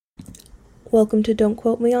Welcome to Don't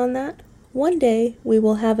Quote Me on That. One day we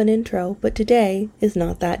will have an intro, but today is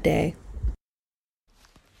not that day.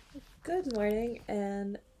 Good morning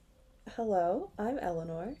and hello, I'm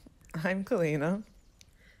Eleanor. I'm Kalina.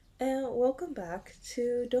 And welcome back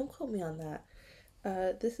to Don't Quote Me on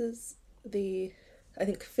That. This is the, I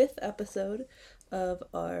think, fifth episode of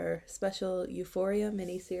our special Euphoria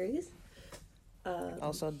miniseries.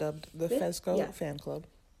 Also dubbed the fifth? Fezco Yeah. Fan Club.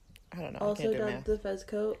 I don't know. I Also can't do dubbed math. the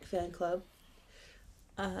Fezco Fan Club.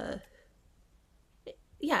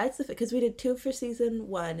 Yeah, it's the because we did two for season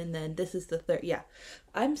one, and then this is the third. Yeah,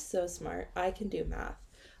 I'm so smart. I can do math.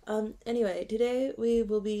 Anyway, today we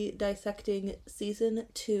will be dissecting season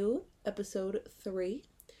two, episode three,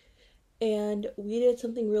 and we did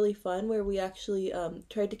something really fun where we actually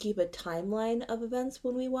tried to keep a timeline of events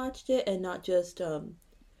when we watched it, and not just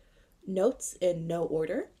notes in no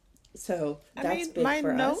order. So I that's mean, big my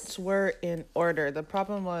for us. notes were in order. The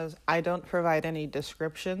problem was I don't provide any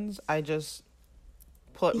descriptions. I just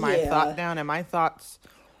put my thought Yeah. down, and my thoughts,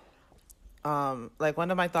 like one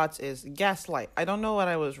of my thoughts is gaslight. I don't know what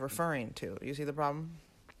I was referring to. You see the problem?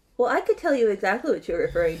 Well, I could tell you exactly what you're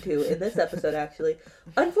referring to in this episode, actually.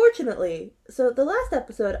 Unfortunately, so the last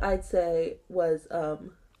episode I'd say was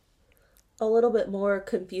a little bit more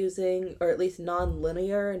confusing, or at least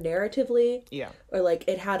non-linear narratively, Yeah. or like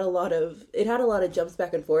it had a lot of jumps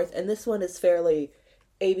back and forth, and this one is fairly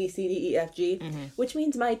A B C D E F G, which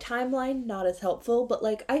means my timeline not as helpful, but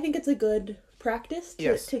like I think it's a good practice to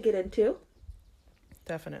Yes. to get into.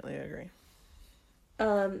 Definitely agree.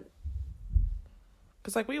 Um,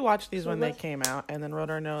 Because, like, we watched these so when they let's came out and then wrote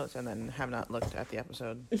our notes and then have not looked at the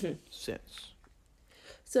episode since.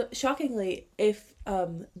 So, shockingly, if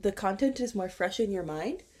the content is more fresh in your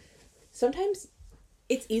mind, sometimes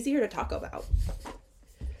it's easier to talk about,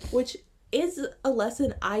 which is a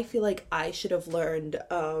lesson I feel like I should have learned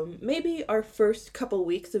maybe our first couple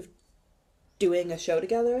weeks of doing a show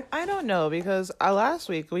together. I don't know because last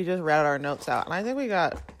week we just read our notes out and I think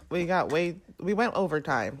we went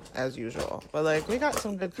overtime as usual, but like we got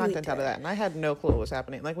some good content out of that and I had no clue what was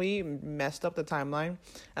happening. Like we messed up the timeline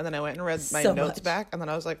and then I went and read my So notes much. back and then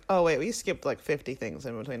I was like, oh wait, we skipped like 50 things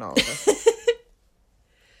in between all of this.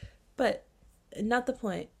 But not the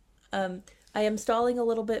point. I am stalling a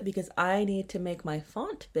little bit because I need to make my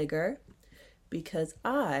font bigger because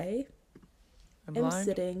I I'm am blind.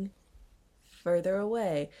 sitting further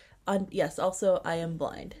away. Yes, also I am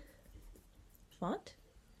blind. Font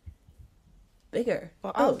bigger.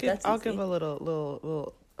 Well, That's I'll easy. give a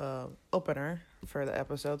little opener for the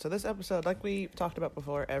episode. So this episode, like we talked about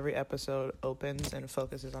before, every episode opens and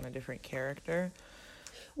focuses on a different character.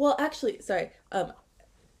 Well, actually, sorry.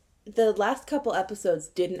 The last couple episodes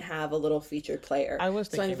didn't have a little featured player, I was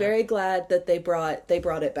so thinking I'm very glad that they brought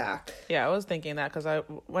it back. Yeah, I was thinking that because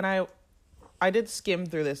I did skim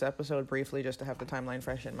through this episode briefly just to have the timeline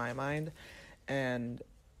fresh in my mind, and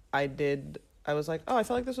I was like, oh, I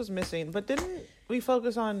felt like this was missing, but didn't we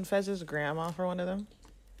focus on Fez's grandma for one of them?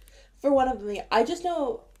 For one of them, I just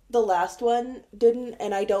know the last one didn't,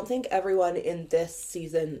 and I don't think everyone in this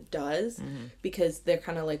season does because they're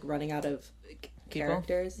kind of like running out of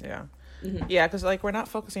characters. Yeah. Yeah, because like we're not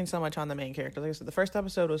focusing so much on the main character. Like I said, the first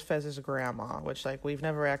episode was Fez's grandma, which like we've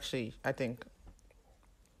never actually, I think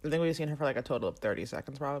we've seen her for like a total of 30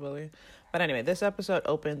 seconds probably. But anyway, this episode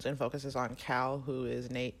opens and focuses on Cal, who is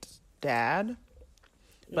Nate's dad.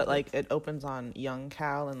 But like it opens on young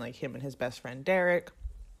Cal and like him and his best friend Derek,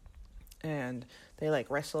 and they like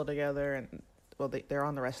wrestle together, and well they're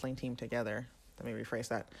on the wrestling team together. Let me rephrase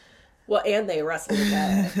that. Well, and they wrestle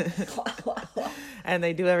together. And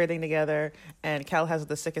they do everything together, and Cal has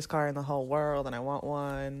the sickest car in the whole world and I want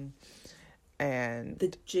one. And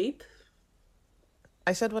The Jeep?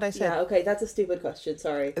 I said what I said. Yeah, okay, that's a stupid question.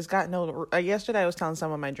 Sorry. It's got no. Yesterday, I was telling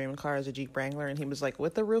someone my dream car is a Jeep Wrangler, and he was like,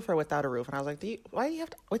 "With the roof or without a roof?" And I was like, "Why do you have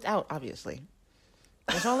to without?" Obviously,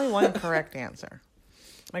 there's only one correct answer.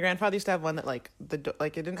 My grandfather used to have one that like it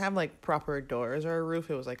didn't have like proper doors or a roof.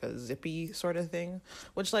 It was like a zippy sort of thing,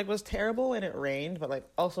 which like was terrible when it rained, but like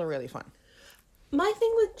also really fun. My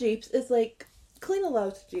thing with Jeeps is like, Kalina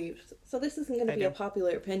loves Jeeps, so this isn't going to I be do. a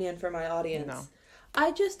popular opinion for my audience. No.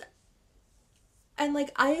 I just, and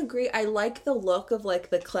like, I agree, I like the look of like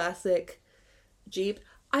the classic Jeep.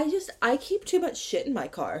 I keep too much shit in my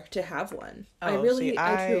car to have one. I truly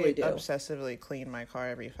do. Obsessively clean my car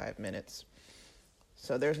every 5 minutes,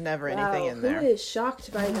 so there's never Wow, anything in there. who is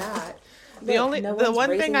shocked by that? The Look, no the one's one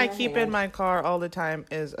thing raising I their keep in hand. my car all the time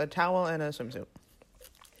is a towel and a swimsuit.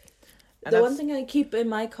 And The one thing I keep in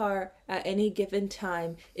my car at any given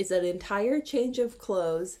time is an entire change of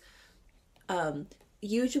clothes,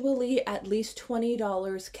 usually at least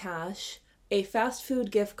 $20 cash, a fast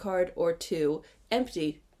food gift card or two,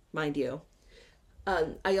 empty, mind you.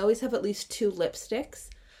 I always have at least 2 lipsticks.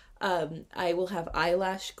 I will have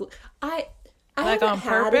eyelash glue. I Like haven't on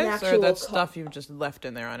had an purpose, or actual that's stuff you've just left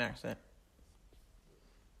in there on accident?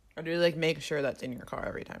 Or do you like make sure that's in your car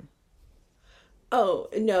every time? Oh,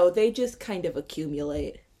 no, they just kind of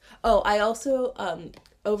accumulate. Oh, I also,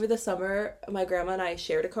 over the summer, my grandma and I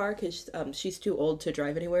shared a car because she's too old to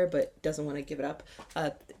drive anywhere but doesn't want to give it up.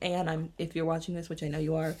 Anne, if you're watching this, which I know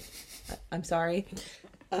you are, I'm sorry.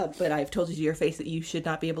 But I've told you to your face that you should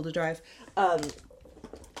not be able to drive.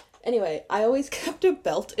 Anyway, I always kept a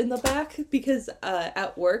belt in the back because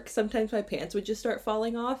at work, sometimes my pants would just start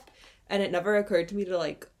falling off. And it never occurred to me to,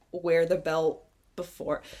 like, wear the belt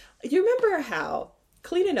before. You remember how,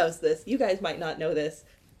 Kalina knows this, you guys might not know this,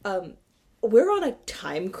 we're on a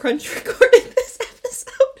time crunch recording this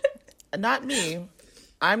episode. Not me.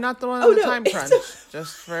 I'm not the one on the time crunch.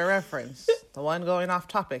 Just for reference. The one going off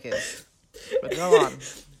topic is. But go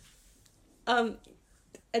on.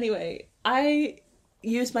 Anyway, I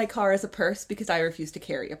use my car as a purse because I refuse to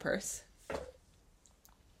carry a purse.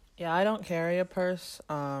 Yeah, I don't carry a purse.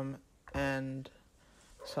 And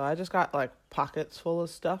so I just got like pockets full of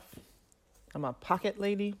stuff. I'm a pocket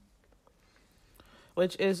lady.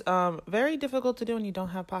 Which is very difficult to do when you don't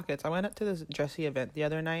have pockets. I went up to this dressy event the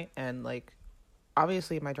other night and like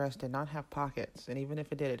obviously my dress did not have pockets, and even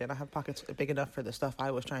if it did not have pockets big enough for the stuff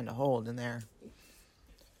I was trying to hold in there.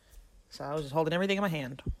 So I was just holding everything in my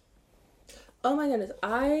hand. Oh my goodness,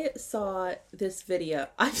 I saw this video.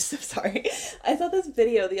 I'm so sorry. I saw this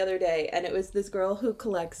video the other day, and it was this girl who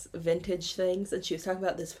collects vintage things, and she was talking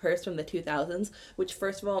about this purse from the 2000s, which,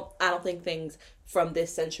 first of all, I don't think things from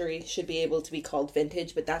this century should be able to be called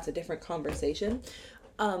vintage, but that's a different conversation.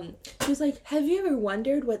 She was like, have you ever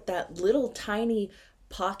wondered what that little tiny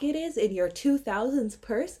pocket is in your 2000s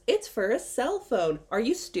purse? It's for a cell phone. Are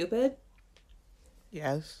you stupid?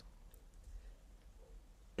 Yes.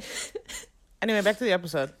 Anyway, back to the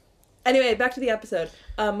episode.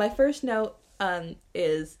 My first note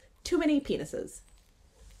is too many penises.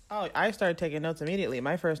 Oh, I started taking notes immediately.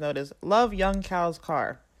 My first note is love young Cal's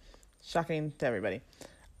car. Shocking to everybody.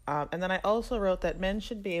 And then I also wrote that men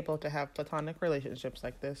should be able to have platonic relationships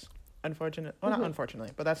like this. Not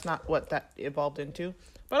unfortunately, but that's not what that evolved into.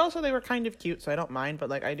 But also they were kind of cute, so I don't mind. But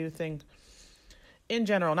like I do think, in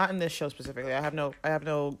general, not in this show specifically, I have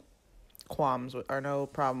no qualms or no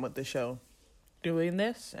problem with the show doing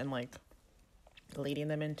this and like leading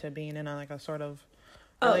them into being in a sort of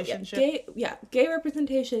relationship. Gay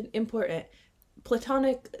representation important.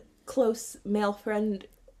 Platonic close male friend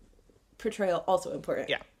portrayal also important.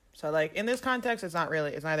 Yeah. So like in this context, it's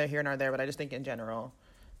neither here nor there, but I just think in general,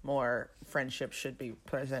 more friendships should be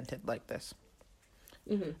presented like this.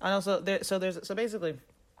 Mm-hmm. And also so basically,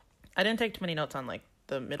 I didn't take too many notes on like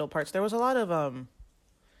the middle parts. There was a lot of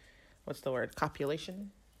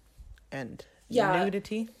copulation and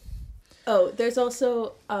nudity. Oh, there's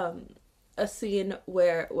also a scene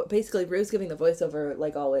where basically Rue's giving the voiceover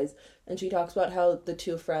like always, and she talks about how the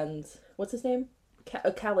two friends, what's his name?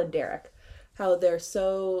 Cal and Derek, how they're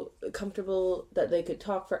so comfortable that they could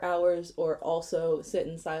talk for hours or also sit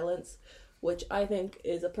in silence, which I think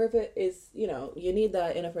is you need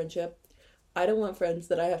that in a friendship. I don't want friends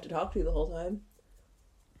that I have to talk to the whole time.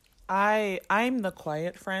 I'm the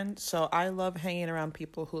quiet friend, so I love hanging around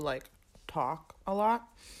people who like talk a lot.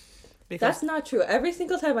 Because that's not true. Every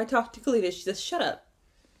single time I talk to Kalina, she says, "Shut up."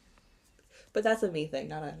 But that's a me thing,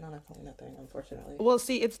 not a Kalina thing, unfortunately. Well,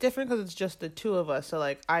 see, it's different because it's just the two of us. So,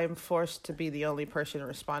 like, I'm forced to be the only person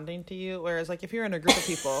responding to you. Whereas, like, if you're in a group of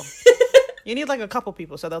people, you need, like, a couple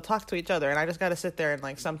people. So they'll talk to each other. And I just got to sit there and,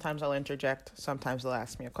 like, sometimes I'll interject. Sometimes they'll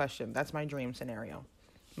ask me a question. That's my dream scenario.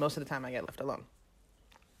 Most of the time I get left alone.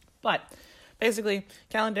 But, basically,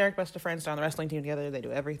 Cal and Derek, best of friends, they're on the wrestling team together. They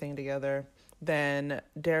do everything together. Then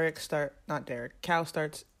Cal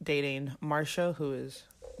starts dating Marcia, who is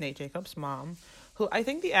Nate Jacobs' mom, who I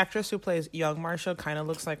think the actress who plays young Marcia kind of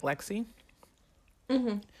looks like Lexi.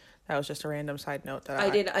 Mm-hmm. That was just a random side note that I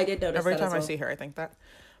did notice. Every time I see her, I think that.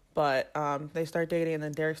 But they start dating, and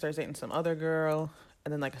then Derek starts dating some other girl,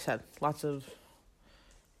 and then, like I said, lots of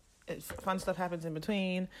fun stuff happens in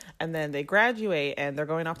between, and then they graduate, and they're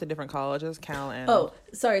going off to different colleges. Cal and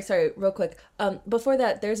sorry, real quick. Before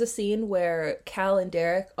that, there's a scene where Cal and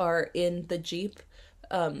Derek are in the Jeep,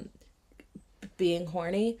 being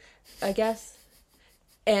horny, I guess.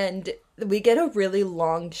 And we get a really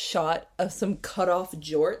long shot of some cut off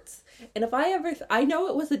jorts. And I know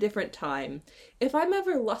it was a different time. If I'm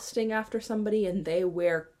ever lusting after somebody and they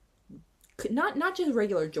wear not just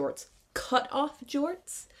regular jorts, cut off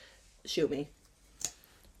jorts, shoot me.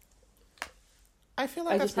 I feel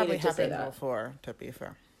like I that's just probably needed to say happened that. before, to be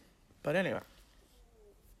fair. But anyway.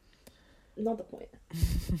 Not the point.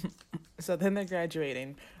 So then they're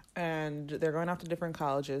graduating, and they're going off to different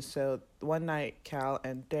colleges. So one night, Cal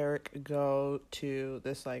and Derek go to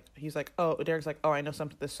this, like, he's like, oh, Derek's like, oh, I know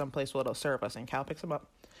there's some place where it'll serve us. And Cal picks him up,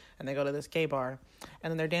 and they go to this gay bar.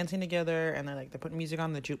 And then they're dancing together, and they're putting music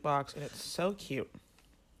on the jukebox, and it's so cute.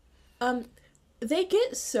 They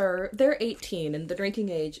get served. They're 18, and the drinking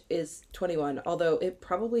age is 21. Although it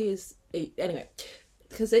probably is anyway,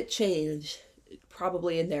 because it changed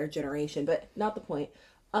probably in their generation, but not the point.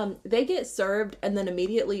 They get served, and then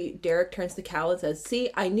immediately Derek turns to Cal and says, "See,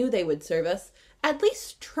 I knew they would serve us. At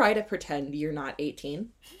least try to pretend you're not 18."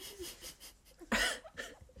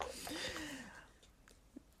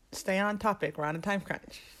 Stay on topic. We're on a time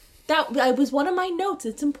crunch. That was one of my notes.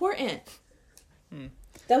 It's important.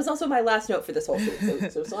 That was also my last note for this whole thing,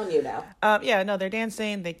 so it's on you now. Yeah, no, they're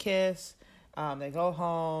dancing, they kiss, they go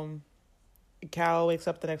home. Cal wakes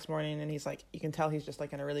up the next morning, and he's like, you can tell he's just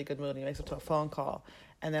in a really good mood. And he wakes up to a phone call.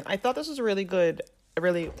 And then I thought this was really good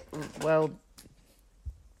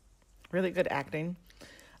acting.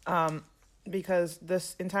 Because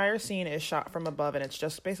this entire scene is shot from above, and it's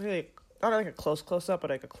just basically not like a close up,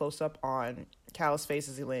 but like a close up on Cal's face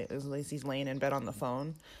as he's laying in bed on the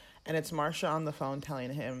phone. And it's Marcia on the phone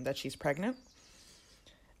telling him that she's pregnant.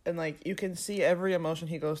 And you can see every emotion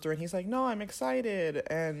he goes through, and he's like, no, I'm excited.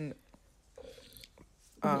 And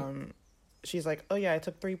she's like, oh yeah, I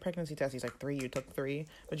took 3 pregnancy tests. He's like, 3? You took 3?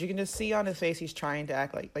 But you can just see on his face he's trying to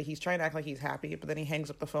act like he's trying to act like he's happy, but then he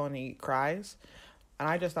hangs up the phone and he cries. And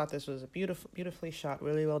I just thought this was a beautifully shot,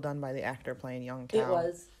 really well done by the actor playing young Cal. It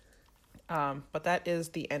was. But that is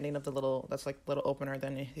the ending of the little opener.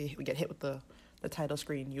 Then we get hit with the title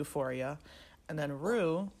screen, Euphoria. And then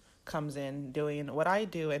Rue comes in doing what I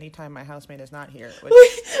do anytime my housemate is not here. Which...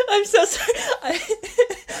 I'm so sorry.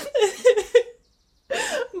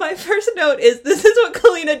 My first note is, this is what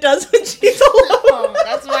Kalina does when she's alone.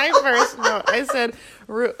 That's my first note. I said,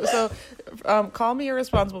 Rue, so Call Me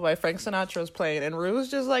Irresponsible by Frank Sinatra is playing, and Rue's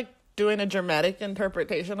just doing a dramatic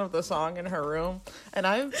interpretation of the song in her room. And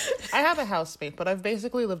I have a housemate, but I've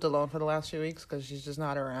basically lived alone for the last few weeks because she's just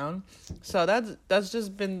not around. So that's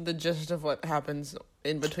just been the gist of what happens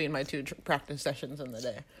in between my 2 practice sessions in the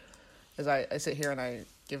day. As I sit here and I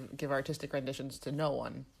give artistic renditions to no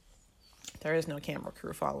one. There is no camera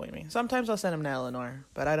crew following me. Sometimes I'll send them to Eleanor,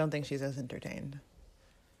 but I don't think she's as entertained.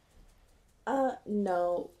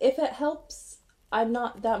 No. If it helps, I'm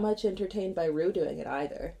not that much entertained by Rue doing it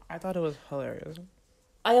either. I thought it was hilarious.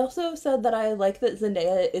 I also said that I like that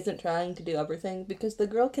Zendaya isn't trying to do everything, because the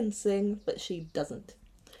girl can sing, but she doesn't.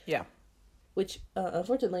 Yeah. Which,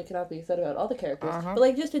 unfortunately, cannot be said about all the characters. Uh-huh.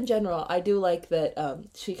 But, just in general, I do like that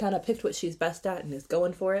she kind of picked what she's best at and is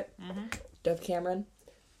going for it. Mm-hmm. Dove Cameron.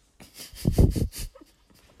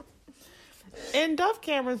 In Dove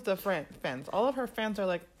Cameron's defense, all of her fans are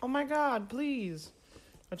like, oh my god, please.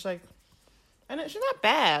 Which, and she's not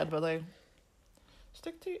bad, but,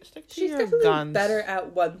 stick to she's your definitely guns. Better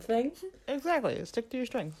at one thing. Exactly. Stick to your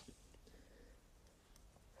strengths.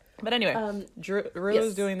 But anyway, Rue yes.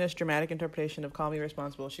 is doing this dramatic interpretation of Call Me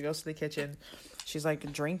Responsible. She goes to the kitchen. She's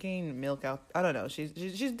drinking milk out. I don't know. She's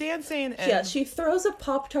dancing. And... Yeah, she throws a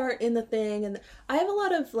Pop-Tart in the thing. And I have a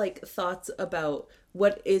lot of thoughts about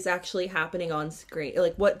what is actually happening on screen.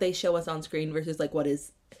 What they show us on screen versus what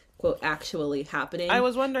is, quote, actually happening. I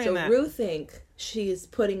was wondering that. So Rue think she's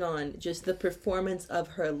putting on just the performance of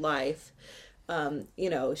her life.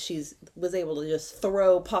 She's was able to just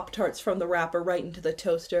throw Pop-Tarts from the wrapper right into the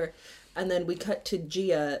toaster. And then we cut to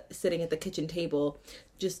Gia sitting at the kitchen table,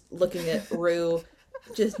 just looking at Rue,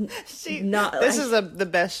 just not... This is the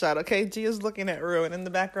best shot, okay? Gia's looking at Rue, and in the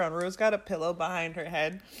background, Rue's got a pillow behind her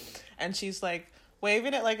head, and she's,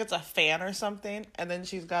 waving it like it's a fan or something, and then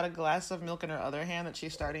she's got a glass of milk in her other hand that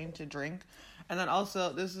she's starting to drink. And then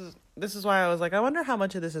also, this is why I was I wonder how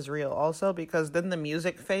much of this is real also, because then the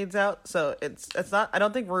music fades out, so it's not... I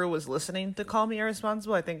don't think Rue was listening to Call Me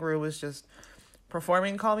Irresponsible. I think Rue was just...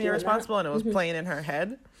 performing Call Me Irresponsible, and it was playing in her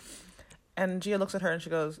head. And Gia looks at her and she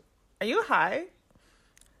goes, are you high?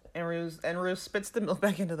 And Rue spits the milk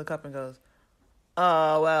back into the cup and goes,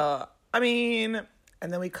 well, I mean...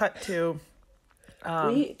 And then we cut to...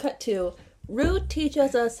 Rue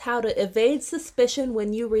teaches us how to evade suspicion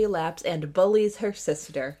when you relapse and bullies her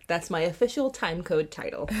sister. That's my official time code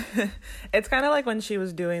title. It's kind of like when she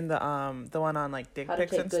was doing the one on dick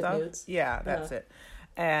pics and stuff. Nudes. Yeah, that's it.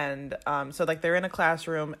 And so they're in a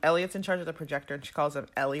classroom. Elliot's in charge of the projector, and she calls him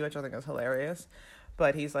Ellie, which I think is hilarious.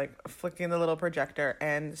 but he's like flicking the little projector.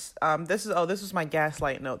 And this was my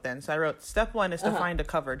gaslight note then. So I wrote, step 1 is to find a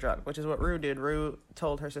cover drug, which is what Rue did. Rue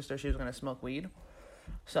told her sister she was going to smoke weed.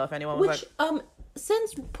 So if anyone was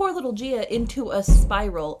sends poor little Gia into a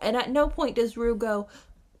spiral, and at no point does Rue go,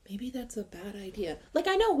 maybe that's a bad idea. Like,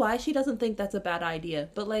 I know why she doesn't think that's a bad idea,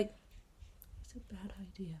 but like, it's a bad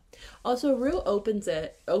idea. Also, Rue opens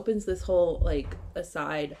this whole like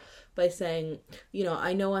aside by saying, you know,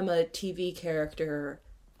 I know I'm a TV character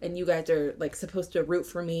and you guys are like supposed to root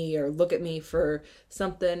for me or look at me for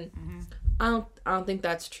something. Mm-hmm. I don't think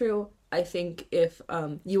that's true. I think if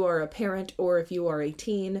you are a parent or if you are a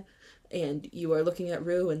teen and you are looking at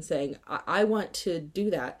Rue and saying, I want to do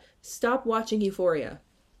that, stop watching Euphoria.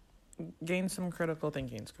 Gain some critical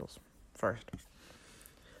thinking skills first.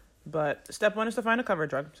 But step 1 is to find a cover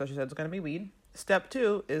drug. So she said it's going to be weed. Step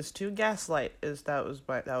 2 is to gaslight. That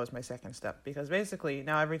was my second step. Because basically,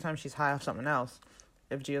 now every time she's high off something else,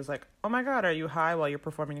 if Gia's like, oh my God, are you high while you're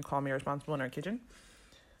performing Call Me Irresponsible in our kitchen?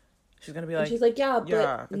 She's going to be like... And she's like, yeah,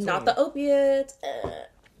 but not the opiates.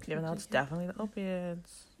 Even though it's definitely the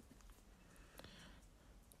opiates.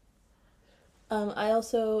 I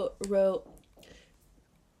also wrote...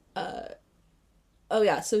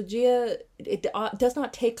 so Gia does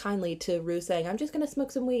not take kindly to Rue saying, I'm just going to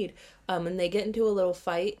smoke some weed. And they get into a little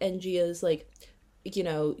fight, and Gia's like, you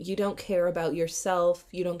know, you don't care about yourself,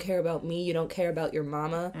 you don't care about me, you don't care about your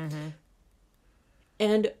mama. Mm-hmm.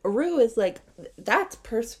 And Rue is like, that's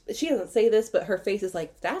she doesn't say this, but her face is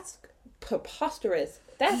like, that's preposterous.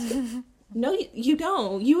 That's no, you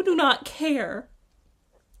don't. You do not care.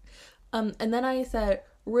 And then I said,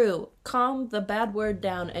 Rue, calm the bad word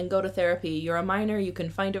down and go to therapy. You're a minor. You can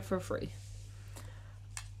find it for free.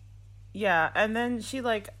 Yeah, and then she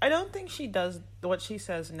like, I don't think she does what she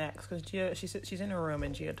says next, because she's in her room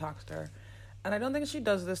and Gia talks to her. And I don't think she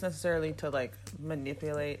does this necessarily to, like,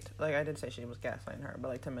 manipulate... Like, I did say she was gaslighting her, but,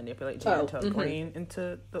 like, to manipulate Gia to agreeing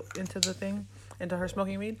into the thing, into her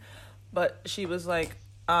smoking weed. But she was like,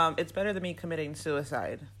 it's better than me committing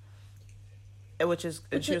suicide. Which is...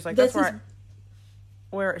 And she was like, that's where...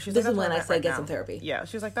 She's this like, is when I said get now. Some therapy. Yeah,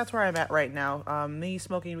 she's like, that's where I'm at right now. Me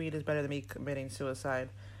smoking weed is better than me committing suicide.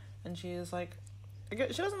 And she is like... She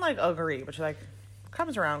doesn't, like, agree, but she's like...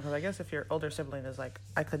 comes around, because I guess if your older sibling is like,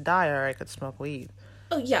 I could die or I could smoke weed.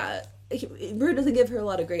 Oh yeah, Rue doesn't give her a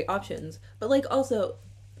lot of great options, but like also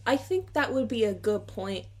I think that would be a good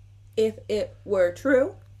point if it were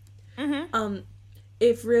true. Mm-hmm.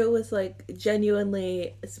 If Rue was like,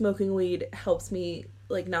 genuinely smoking weed helps me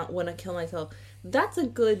like not want to kill myself, that's a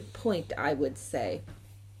good point, I would say.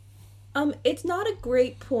 It's not a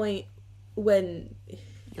great point when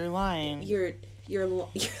you're lying. You're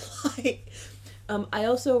lying. I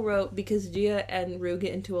also wrote, because Gia and Rue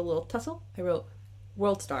get into a little tussle, I wrote,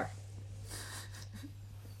 World Star.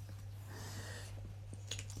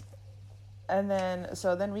 And then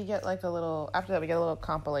we get like after that we get a little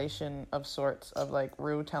compilation of sorts of like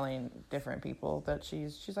Rue telling different people that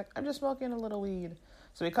she's like, I'm just smoking a little weed.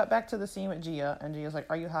 So we cut back to the scene with Gia, and Gia's like,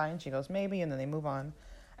 are you high? And she goes, maybe, and then they move on.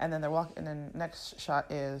 And then and then next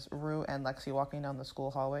shot is Rue and Lexi walking down the school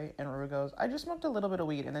hallway, and Rue goes, I just smoked a little bit of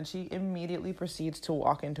weed, and then she immediately proceeds to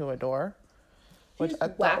walk into a door. Which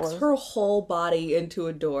whacks her whole body into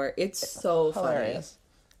a door. It's so hilarious.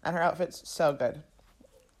 Funny. And her outfit's so good.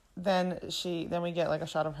 Then we get like a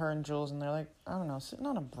shot of her and Jules, and they're like, I don't know, sitting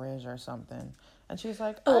on a bridge or something. And she's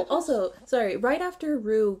like, also, sorry, right after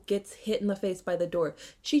Rue gets hit in the face by the door,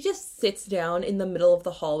 she just sits down in the middle of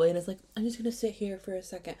the hallway and is like, I'm just going to sit here for a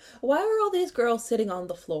second. Why are all these girls sitting on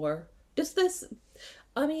the floor?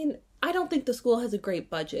 I don't think the school has a great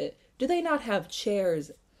budget. Do they not have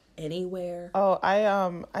chairs anywhere? Oh,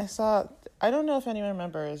 I saw, I don't know if anyone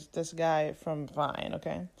remembers this guy from Vine,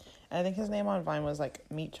 okay? And I think his name on Vine was like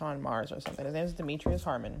Meet on Mars or something. His name is Demetrius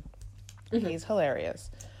Harmon. Mm-hmm. He's hilarious.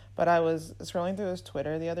 But I was scrolling through his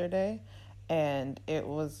Twitter the other day, and it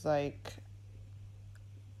was like,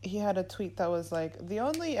 he had a tweet that was like, the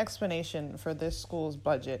only explanation for this school's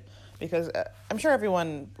budget, because I'm sure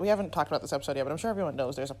we haven't talked about this episode yet, but I'm sure everyone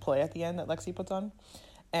knows there's a play at the end that Lexi puts on.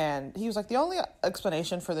 And he was like, the only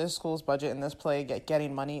explanation for this school's budget and this play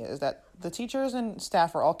getting money is that the teachers and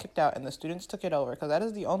staff are all kicked out and the students took it over, because that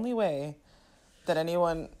is the only way that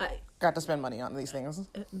anyone got to spend money on these things.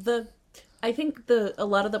 I think a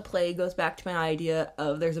lot of the play goes back to my idea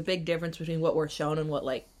of there's a big difference between what we're shown and what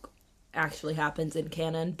like actually happens in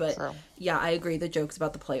canon. But True. Yeah, I agree. The jokes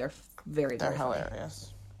about the play are very, very funny. They're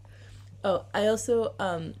hilarious. Oh, I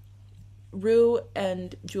also Rue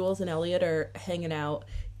and Jules and Elliot are hanging out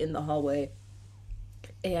in the hallway,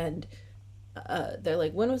 and they're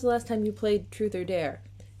like, "When was the last time you played Truth or Dare?"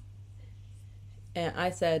 And I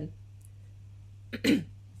said,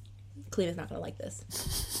 Kalina's not gonna like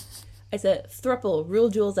this. I said, thruple, Rule,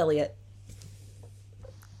 Jules, Elliot.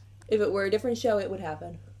 If it were a different show, it would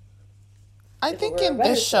happen. I think in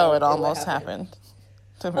this show it almost happened.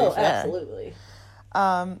 To be fair. Absolutely.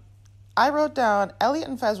 I wrote down Elliot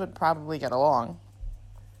and Fez would probably get along.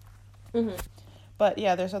 Mm-hmm. But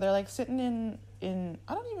yeah, they're like sitting in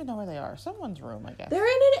I don't even know where they are. Someone's room, I guess. They're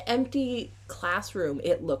in an empty classroom,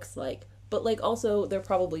 it looks like. But like also they're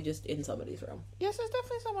probably just in somebody's room. Yes, it's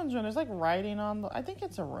definitely someone's room. There's like writing on I think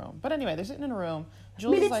it's a room. But anyway, they're sitting in a room.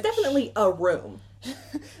 Jules it's like, definitely a room.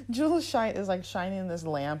 Jules is like shining this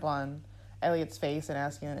lamp on Elliot's face and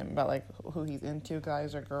asking him about like who he's into,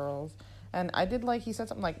 guys or girls. And I did like he said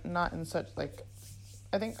something like not in such like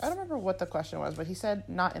I don't remember what the question was, but he said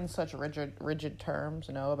not in such rigid terms,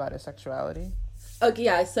 about his sexuality. Okay,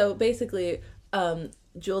 yeah, so basically,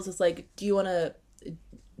 Jules is like, do you want to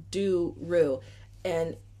do Rue?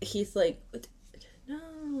 And he's like,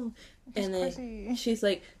 no. And then she's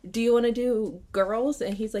like, do you want to do girls?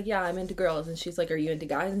 And he's like, yeah, I'm into girls. And she's like, are you into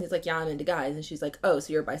guys? And he's like, yeah, I'm into guys. And she's like, oh,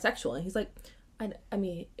 so you're bisexual. And he's like, I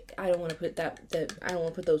mean, I don't want to put I don't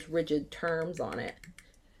want to put those rigid terms on it.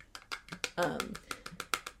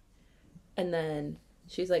 And then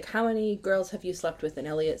she's like, how many girls have you slept with? And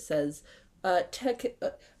Elliot says,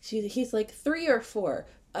 he's like 3 or 4.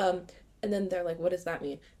 And then they're like, what does that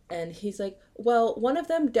mean? And he's like, well, one of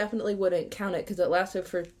them definitely wouldn't count it because it lasted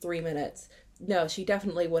for 3 minutes. No, she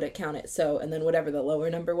definitely wouldn't count it. So, and then whatever the lower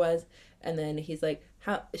number was. And then he's like,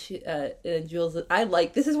 and Jules,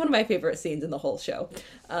 this is one of my favorite scenes in the whole show.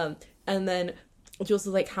 And then Jules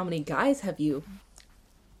is like, how many guys have you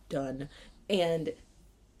done? And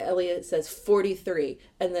Elliot says 43,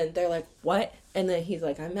 and then they're like, what? And then he's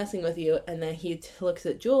like, I'm messing with you. And then he looks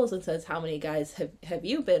at Jules and says, how many guys have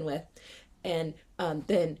you been with? And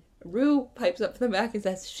then Rue pipes up from the back and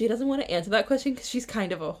says she doesn't want to answer that question because she's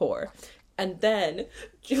kind of a whore. And then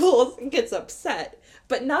Jules gets upset,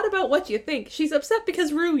 but not about what you think. She's upset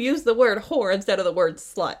because Rue used the word whore instead of the word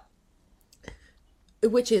slut,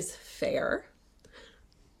 which is fair.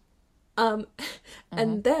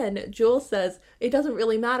 And then Jules says, it doesn't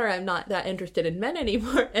really matter, I'm not that interested in men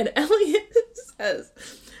anymore. And Elliot says,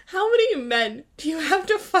 how many men do you have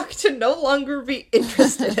to fuck to no longer be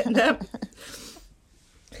interested in them?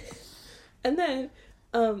 And then,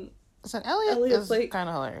 so Elliot's like, kind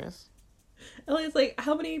of hilarious. Elliot's like,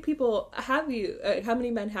 how many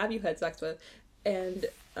men have you had sex with? And,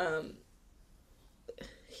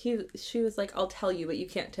 she was like, I'll tell you, but you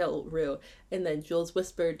can't tell Rue. And then Jules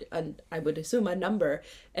whispered, I would assume a number.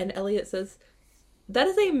 And Elliot says, that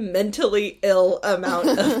is a mentally ill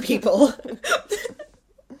amount of people.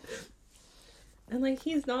 And like,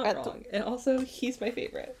 he's not wrong. And also, he's my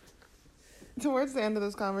favorite. Towards the end of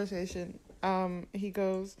this conversation, he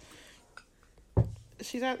goes,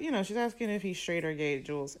 she's asking if he's straight or gay,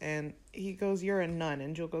 Jules, and he goes, you're a nun.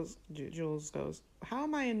 And Jules goes, how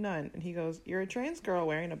am I a nun? And he goes, you're a trans girl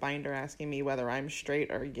wearing a binder asking me whether I'm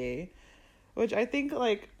straight or gay. Which I think,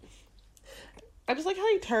 like, I just like how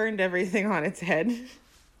he turned everything on its head.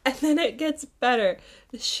 And then it gets better.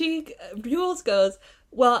 Jules goes,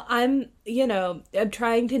 well, I'm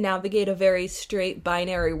trying to navigate a very straight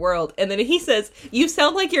binary world. And then he says, you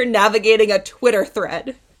sound like you're navigating a Twitter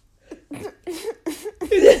thread.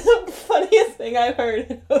 It's the funniest thing I've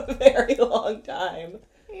heard in a very long time.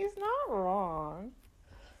 He's not wrong.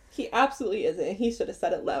 He absolutely isn't. He should have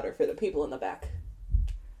said it louder for the people in the back.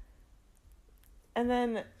 And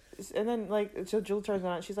then like, so Jules turns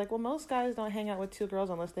on. She's like, well, most guys don't hang out with 2 girls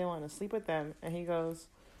unless they want to sleep with them. And he goes,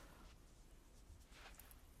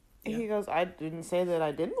 I didn't say that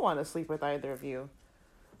I didn't want to sleep with either of you.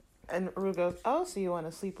 And Rue goes, oh, so you want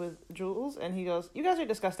to sleep with Jules? And he goes, you guys are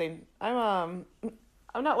disgusting. I'm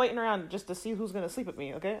not waiting around just to see who's going to sleep with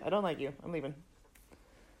me, okay? I don't like you. I'm leaving.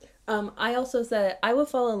 I also said I would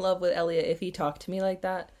fall in love with Elliot if he talked to me like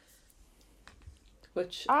that.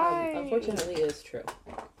 Which, unfortunately, is true.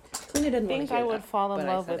 Kalina didn't want to hear that. I would fall in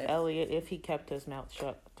love with Elliot if he kept his mouth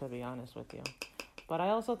shut, to be honest with you. But I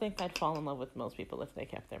also think I'd fall in love with most people if they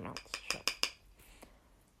kept their mouths shut.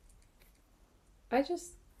 I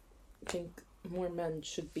just think more men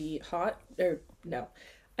should be hot.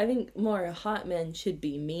 I think more hot men should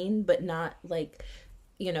be mean, but not like,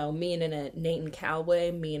 mean in a Nate and Cal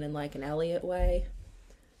way, mean in like an Elliot way.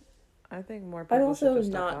 I think more people I'm also should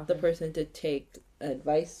just not the person to take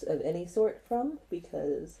advice of any sort from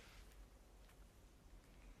because,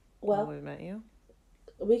 well, we met you?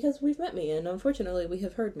 Because we've met me, and unfortunately we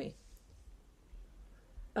have heard me.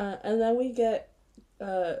 And then we get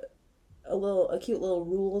a cute little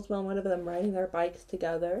rule as well, one of them riding their bikes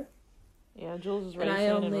together. Yeah, Jules is And I racing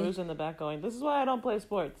and only, Rue's in the back going, "This is why I don't play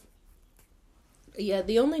sports." yeah,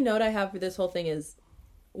 the only note I have for this whole thing is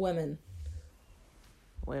women.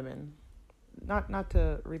 Women. Not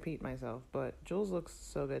to repeat myself, but Jules looks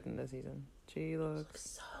so good in this season. She looks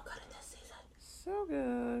So good in this season. so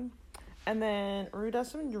good. And then Rue does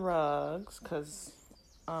some drugs because,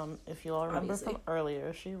 if you all remember Obviously. from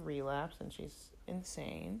earlier, she relapsed and she's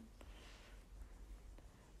insane.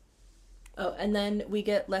 Oh, and then we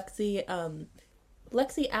get Lexi.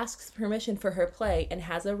 Lexi asks permission for her play and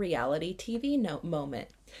has a reality TV moment.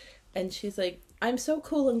 And she's like, I'm so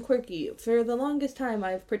cool and quirky. For the longest time,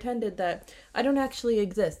 I've pretended that I don't actually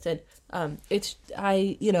exist. And I'm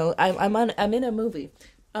in a movie.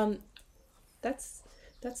 That's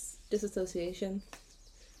disassociation.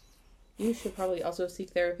 You should probably also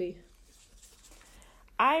seek therapy.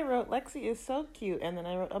 I wrote Lexi is so cute, and then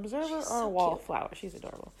I wrote Observer She's or so Wallflower. She's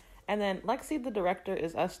adorable. And then Lexi, the director,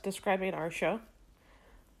 is us describing our show.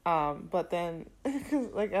 But then, cause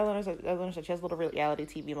like Eleanor said, she has a little reality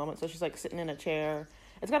TV moment. So she's like sitting in a chair.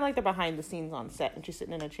 It's kind of like they're behind the scenes on set, and she's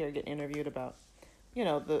sitting in a chair getting interviewed about,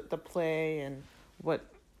 the play and why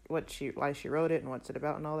she wrote it and what's it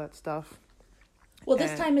about and all that stuff. Well,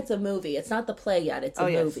 this time it's a movie. It's not the play yet. It's a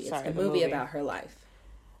movie. Sorry, it's a movie about her life.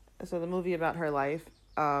 So the movie about her life.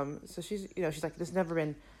 So she's like, this has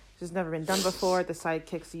never been done before. The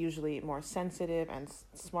sidekick's usually more sensitive and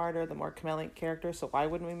smarter, the more compelling character. So why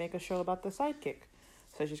wouldn't we make a show about the sidekick?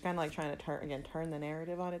 So she's kind of like trying to turn the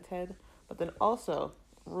narrative on its head. But then also,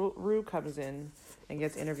 Rue comes in and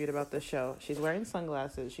gets interviewed about the show. She's wearing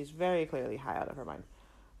sunglasses. She's very clearly high out of her mind.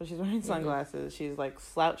 But she's wearing sunglasses. She's like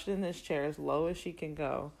slouched in this chair as low as she can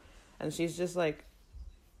go. And she's just like,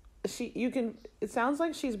 it sounds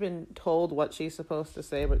like she's been told what she's supposed to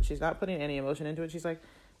say, but she's not putting any emotion into it. She's like,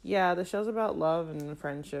 yeah, the show's about love and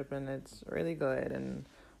friendship, and it's really good, and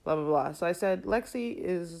blah, blah, blah. So I said, Lexi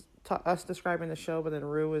is us describing the show, but then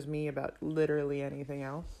Rue is me about literally anything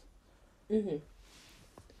else. Mm-hmm.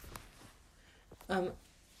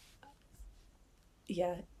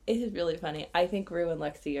 Yeah, it is really funny. I think Rue and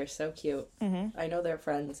Lexi are so cute. Mm-hmm. I know they're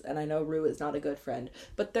friends, and I know Rue is not a good friend,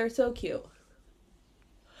 but they're so cute.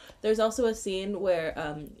 There's also a scene where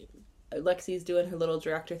Lexi's doing her little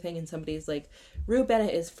director thing, and somebody's like, Rue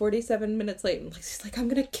Bennett is 47 minutes late, and Lexi's like, I'm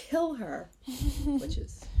gonna kill her, which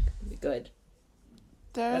is good.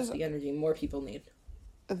 That's the energy more people need.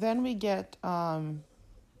 Then we get to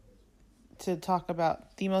talk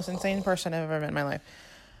about the most insane person I've ever met in my life.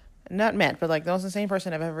 Not met, but like the most insane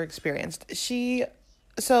person I've ever experienced. It's the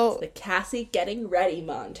Cassie getting ready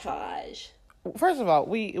montage. First of all,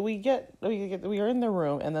 we are in the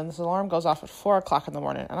room, and then this alarm goes off at 4:00 in the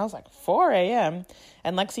morning, and I was like, 4 a.m.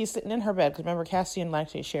 And Lexi's sitting in her bed, because remember, Cassie and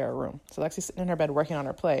Lexi share a room, so Lexi's sitting in her bed working on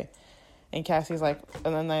her play, and Cassie's like,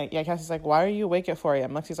 Cassie's like, why are you awake at 4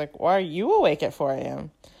 a.m.? Lexi's like, why are you awake at 4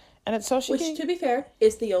 a.m.? And it's so which, to be fair,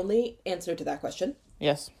 is the only answer to that question.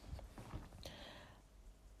 Yes.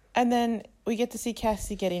 And then we get to see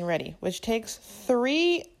Cassie getting ready, which takes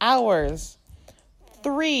 3 hours.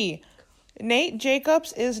 3. Nate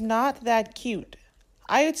Jacobs is not that cute.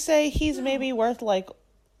 I would say he's maybe worth like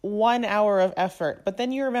 1 hour of effort, but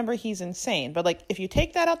then you remember he's insane. But like, if you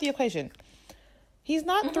take that out the equation, he's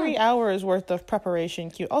not 3 hours worth of preparation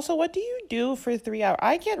cute. Also, what do you do for 3 hours?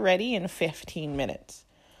 I get ready in 15 minutes.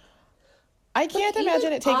 I can't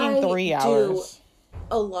imagine it taking 3 hours.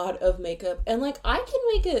 A lot of makeup, and like I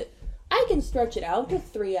can stretch it out to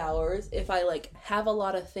 3 hours if I like have a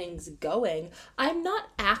lot of things going. I'm not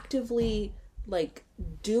actively like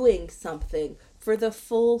doing something for the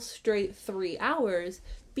full straight 3 hours,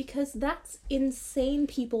 because that's insane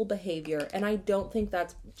people behavior, and I don't think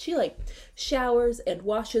she like showers and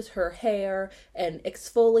washes her hair and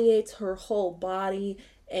exfoliates her whole body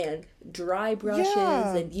and dry brushes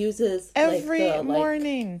and uses every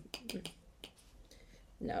morning.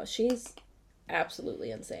 No, she's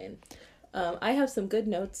absolutely insane. I have some good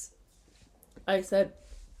notes. I said,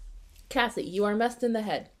 Cassie, you are messed in the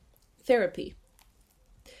head. Therapy.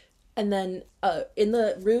 And then in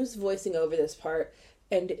the Rue's voicing over this part,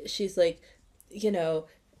 and she's like,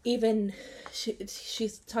 even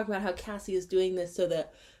she's talking about how Cassie is doing this so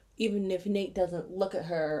that even if Nate doesn't look at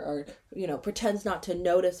her or, pretends not to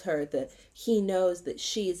notice her, that he knows that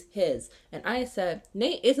she's his. And I said,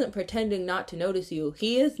 Nate isn't pretending not to notice you.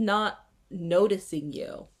 He is not noticing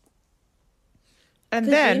you. And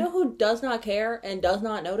then, you know who does not care and does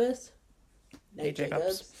not notice? Nate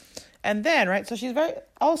Jacobs. And then, right, so she's very,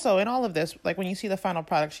 also in all of this, like when you see the final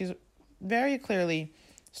product, she's very clearly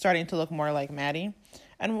starting to look more like Maddie.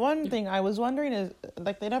 And one thing I was wondering is,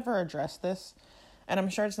 like, they never addressed this, And I'm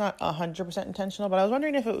sure it's not 100% intentional, but I was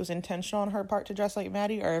wondering if it was intentional on her part to dress like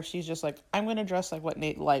Maddie, or if she's just like, I'm going to dress like what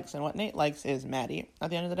Nate likes, and what Nate likes is Maddie at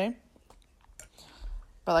the end of the day.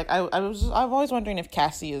 But like, I'm always wondering if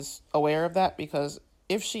Cassie is aware of that, because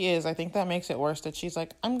if she is, I think that makes it worse that she's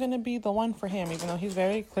like, I'm going to be the one for him, even though he's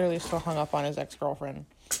very clearly still hung up on his ex-girlfriend.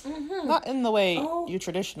 Mm-hmm. Not in the way you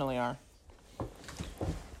traditionally are.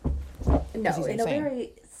 No, in a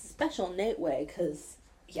very special Nate way, because,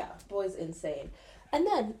 yeah, boy's insane. And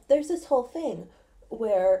then there's this whole thing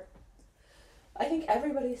where I think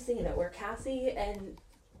everybody's seen it, where Cassie and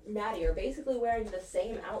Maddie are basically wearing the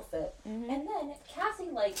same outfit. Mm-hmm. And then Cassie,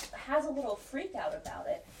 like, has a little freak out about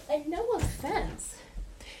it. And no offense,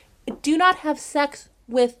 do not have sex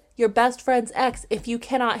with your best friend's ex if you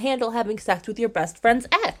cannot handle having sex with your best friend's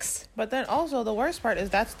ex. But then also the worst part is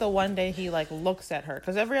that's the one day he like looks at her,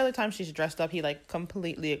 because every other time she's dressed up he like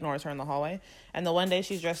completely ignores her in the hallway, and the one day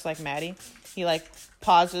she's dressed like Maddie, he like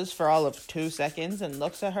pauses for all of 2 seconds and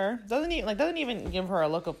looks at her, doesn't even give her a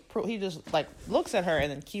look of he just like looks at her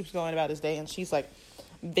and then keeps going about his day, and she's like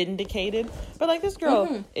vindicated. But like, this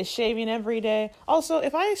girl is shaving every day. Also,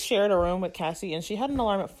 if I shared a room with Cassie and she had an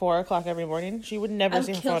alarm at 4:00 every morning, she would never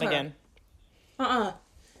see her phone again.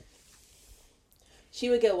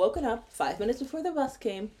 She would get woken up 5 minutes before the bus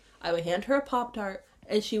came. I would hand her a Pop-Tart,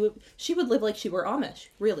 and she would live like she were Amish,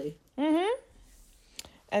 really.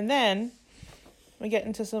 And then we get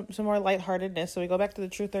into some more lightheartedness. So we go back to the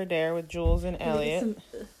Truth or Dare with Jules and Elliot.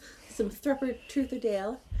 Some Thrupper Truth or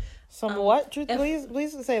Dare. Some what? Truth?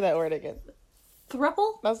 Please say that word again.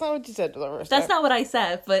 Thruple? That's not what you said the first time. That's not what I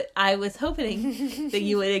said, but I was hoping that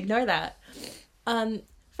you would ignore that.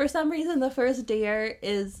 For some reason, the first dare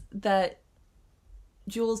is that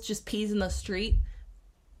Jules just pees in the street.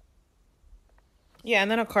 Yeah, and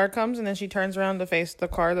then a car comes, and then she turns around to face the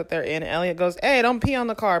car that they're in. Elliot goes, "Hey, don't pee on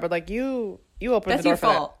the car," but like you opened the door for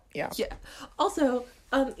that. That's your fault. Yeah. Also,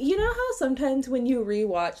 you know how sometimes when you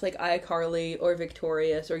rewatch like iCarly or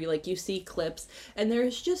Victorious, or you see clips and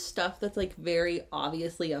there's just stuff that's like very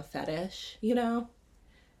obviously a fetish, you know?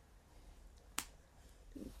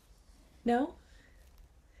 No?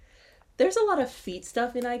 There's a lot of feet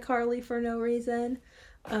stuff in iCarly for no reason.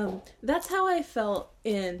 That's how I felt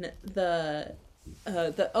in the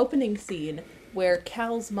opening scene where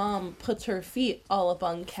Cal's mom puts her feet all up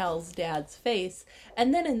on Cal's dad's face.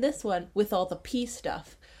 And then in this one, with all the pee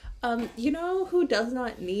stuff. You know who does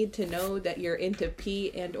not need to know that you're into pee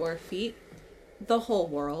and or feet? The whole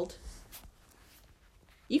world.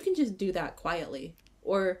 You can just do that quietly.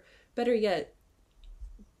 Or, better yet,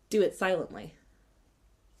 do it silently.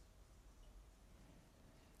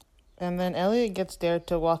 And then Elliot gets dared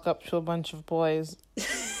to walk up to a bunch of boys.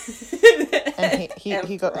 And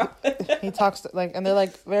he talks like, and they're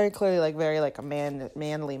like very clearly like very like a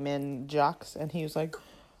manly men jocks, and he was like,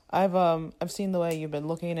 I've seen the way you've been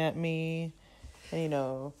looking at me,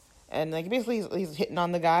 and and like basically he's hitting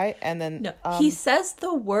on the guy, and then he says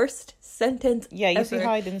the worst sentence ever. See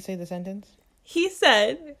how I didn't say the sentence? He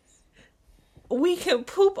said, "We can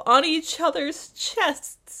poop on each other's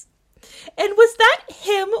chests." And was that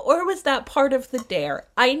him, or was that part of the dare?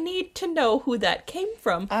 I need to know who that came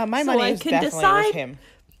from. My money is definitely was him.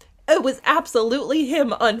 It was absolutely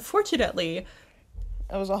him, unfortunately.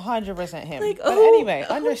 It was 100% him. But anyway,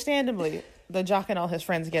 understandably, the jock and all his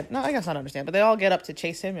friends I guess not understand, but they all get up to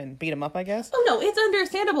chase him and beat him up, I guess. Oh, no, it's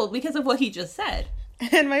understandable because of what he just said.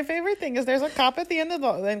 And my favorite thing is there's a cop at the end of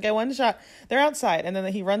then get one shot. They're outside, and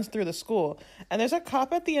then he runs through the school. And there's a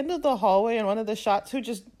cop at the end of the hallway in one of the shots who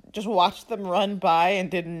just watched them run by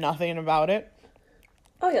and did nothing about it.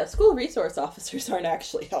 Oh yeah, school resource officers aren't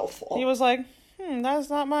actually helpful. He was like, that's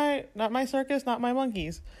not my circus, not my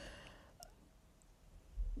monkeys.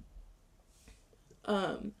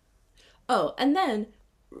 Oh, and then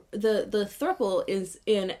the throuple is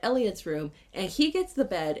in Elliot's room, and he gets the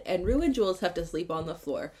bed, and Rue and Jules have to sleep on the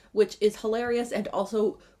floor, which is hilarious. And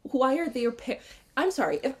also, why are their parents? I'm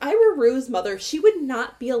sorry, if I were Rue's mother, she would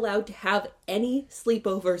not be allowed to have any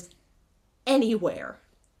sleepovers anywhere.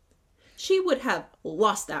 She would have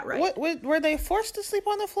lost that right. Were they forced to sleep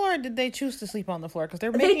on the floor, or did they choose to sleep on the floor? Because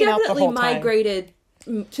they're making out the whole time. They definitely migrated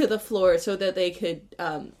to the floor so that they could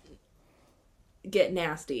get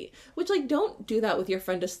nasty. Which, don't do that with your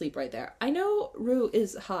friend to sleep right there. I know Rue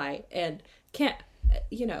is high and can't,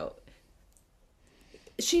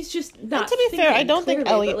 she's just not. And to be fair, I don't think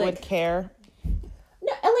Elliot would care.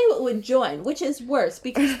 No, Elliot would join, which is worse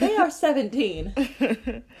because they are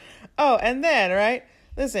 17. Oh, and then, right?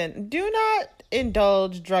 Listen, do not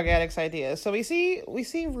indulge drug addicts' ideas. So we see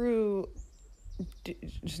Rue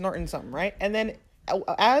snorting something, right? And then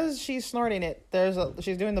as she's snorting it,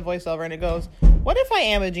 she's doing the voiceover, and it goes, What if I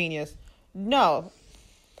am a genius? No.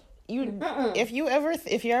 If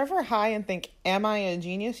you're ever high and think, am I a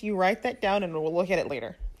genius? You write that down and we'll look at it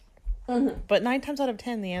later. But 9 times out of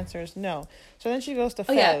 10, the answer is no. So then she goes to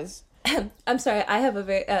Fez. Yeah. I'm sorry, I have a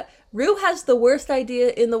very... Rue has the worst idea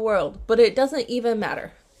in the world, but it doesn't even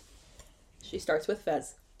matter. She starts with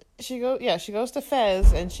Fez. She goes to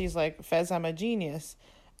Fez, and she's like, Fez, I'm a genius.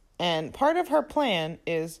 And part of her plan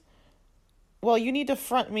is, well, you need to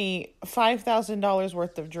front me $5,000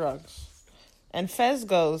 worth of drugs. And Fez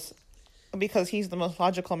goes, because he's the most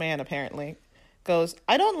logical man, apparently, goes,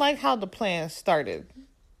 I don't like how the plan started.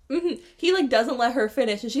 He, like, doesn't let her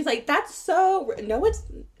finish, and she's like, that's so... No,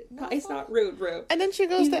 it's not rude. And then she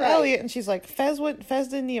goes to Elliot, and she's like, Fez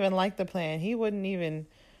didn't even like the plan. He wouldn't even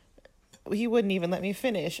let me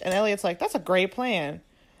finish. And Elliot's like, that's a great plan.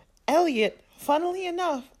 Elliot, funnily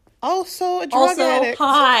enough, also a drug addict.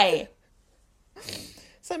 Also high.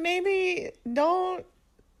 So maybe don't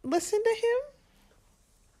listen to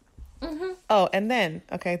him. Oh, and then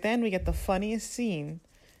we get the funniest scene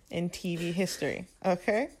in TV history.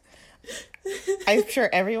 Okay, I'm sure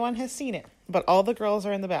everyone has seen it, but all the girls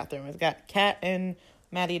are in the bathroom. It's got Kat and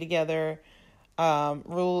Maddie together.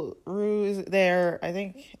 Rue is there. I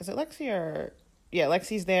think, is it Lexi or... Yeah,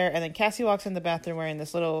 Lexi's there. And then Cassie walks in the bathroom wearing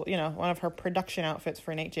this little, one of her production outfits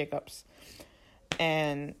for Nate Jacobs.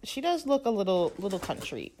 And she does look a little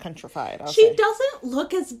countrified. She doesn't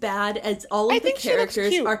look as bad as all of the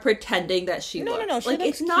characters are pretending that she looks. No, she looks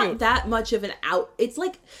it's not that much of an out. It's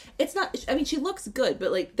like, it's not, I mean, she looks good,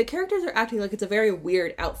 but like the characters are acting like it's a very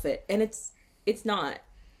weird outfit. And it's not.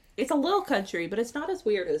 It's a little country, but it's not as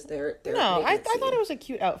weird as they're No, I thought it was a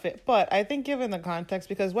cute outfit, but I think given the context,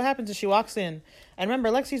 because what happens is she walks in, and remember,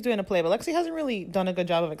 Lexi's doing a play, but Lexi hasn't really done a good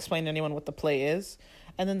job of explaining to anyone what the play is.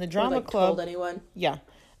 And then the drama club... told anyone. Yeah.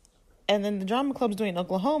 And then the drama club's doing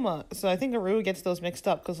Oklahoma, so I think Rue gets those mixed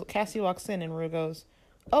up, because Cassie walks in, and Rue goes,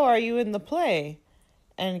 oh, are you in the play?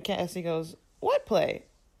 And Cassie goes, what play?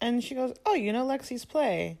 And she goes, oh, Lexi's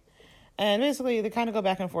play. And basically, they kind of go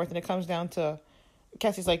back and forth, and it comes down to...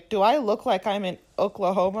 Cassie's like, do I look like I'm in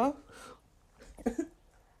Oklahoma?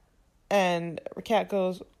 And Kat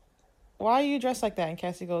goes, why are you dressed like that? And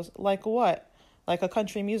Cassie goes, like what? Like a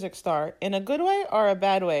country music star. In a good way or a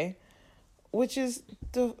bad way? Which is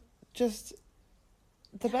just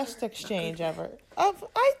the best exchange ever.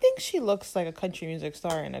 I think she looks like a country music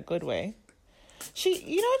star in a good way.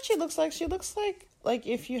 You know what she looks like? She looks like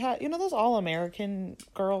if you had, those all-American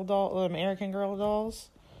girl dolls?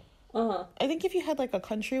 Uh-huh. I think if you had like a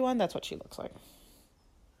country one, that's what she looks like.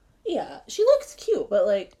 Yeah, she looks cute, but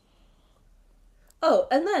like... Oh,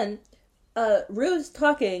 and then Rue's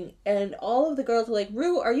talking, and all of the girls are like,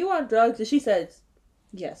 Rue, are you on drugs? And she says,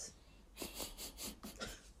 yes.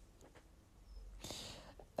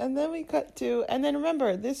 And then we cut to... And then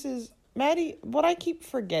remember, this is... Maddie... What I keep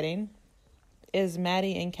forgetting is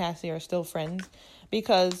Maddie and Cassie are still friends,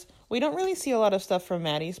 because... We don't really see a lot of stuff from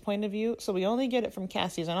Maddie's point of view, so we only get it from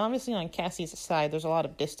Cassie's. And obviously on Cassie's side, there's a lot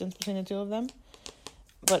of distance between the two of them.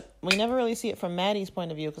 But we never really see it from Maddie's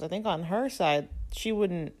point of view, because I think on her side, she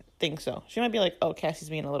wouldn't think so. She might be like, oh, Cassie's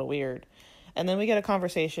being a little weird. And then we get a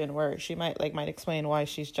conversation where she might explain why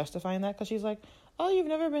she's justifying that, because she's like, oh, you've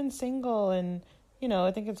never been single, and,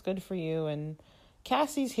 I think it's good for you. And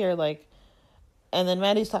Cassie's here like... And then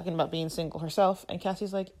Maddie's talking about being single herself. And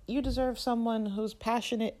Cassie's like, you deserve someone who's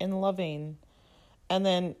passionate and loving. And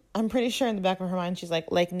then I'm pretty sure in the back of her mind, she's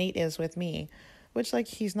like Nate is with me. Which,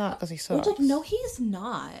 he's not, because he sucks. Which, no, he's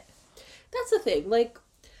not. That's the thing. Like,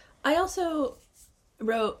 I also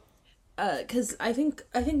wrote, because I think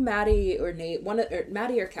Maddie or Nate,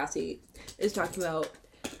 Maddie or Cassie is talking about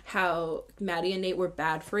how Maddie and Nate were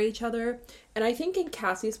bad for each other. And I think in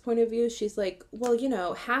Cassie's point of view, she's like,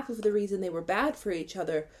 well, half of the reason they were bad for each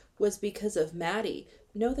other was because of Maddie.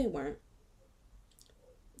 No, they weren't.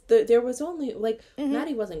 There was only,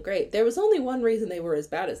 Maddie wasn't great. There was only one reason they were as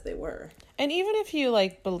bad as they were. And even if you,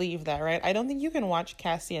 believe that, right? I don't think you can watch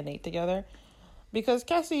Cassie and Nate together. Because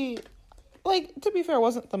Cassie, to be fair,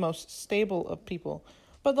 wasn't the most stable of people.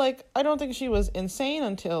 But, I don't think she was insane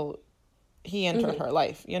until he entered her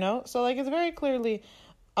life, So, it's very clearly...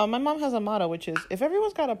 my mom has a motto, which is, if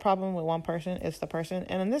everyone's got a problem with one person, it's the person.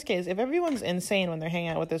 And in this case, if everyone's insane when they're hanging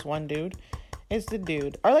out with this one dude, it's the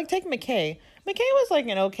dude. Or, take McKay. McKay was,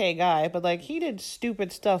 an okay guy, but, he did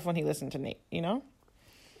stupid stuff when he listened to Nate,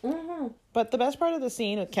 Mm-hmm. But the best part of the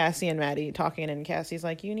scene with Cassie and Maddie talking, and Cassie's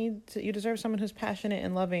like, you deserve someone who's passionate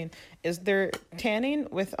and loving, is they're tanning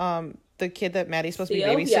with the kid that Maddie's supposed to be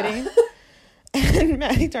babysitting. Yeah. And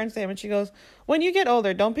Maddie turns to him and she goes, when you get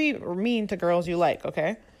older, don't be mean to girls you like,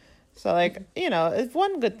 okay? So, like, if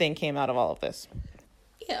one good thing came out of all of this.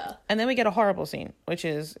 Yeah. And then we get a horrible scene, which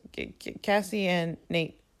is Cassie and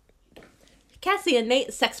Nate. Cassie and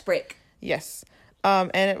Nate sex break. Yes.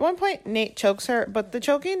 And at one point, Nate chokes her, but the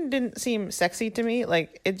choking didn't seem sexy to me.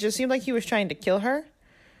 Like, it just seemed like he was trying to kill her.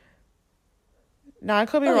 Now, I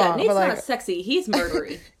could be wrong. Yeah, Nate's but, like, not sexy. He's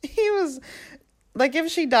murdery. He was, like,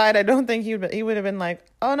 if she died, I don't think he would have been like,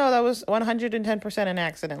 oh, no, that was 110% an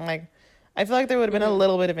accident. Like, I feel like there would have been a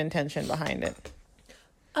little bit of intention behind it.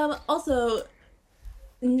 Also,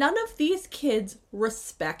 none of these kids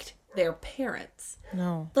respect their parents.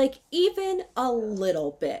 No. Like, even a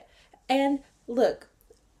little bit. And look,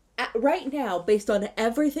 right now, based on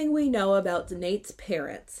everything we know about Nate's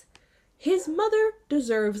parents, his mother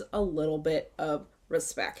deserves a little bit of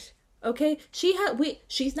respect. Okay?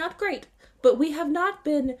 She's not great, but we have not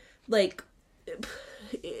been, like,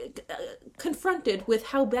 confronted with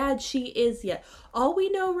how bad she is yet. All we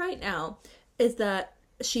know right now is that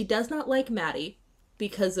she does not like Maddie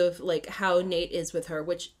because of, like, how Nate is with her,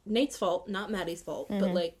 which Nate's fault, not Maddie's fault,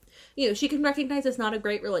 but, like, she can recognize it's not a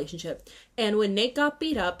great relationship. And when Nate got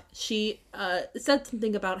beat up, she said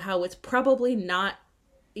something about how it's probably not,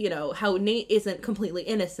 how Nate isn't completely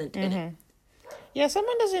innocent in it. Yeah,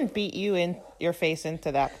 someone doesn't beat you in your face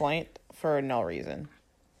into that point for no reason.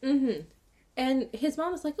 And his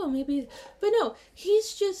mom was like, oh, maybe, but no,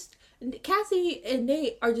 he's just, Cassie and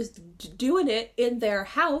Nate are just doing it in their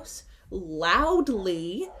house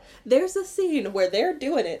loudly. There's a scene where they're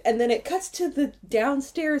doing it, and then it cuts to the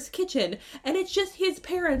downstairs kitchen, and it's just his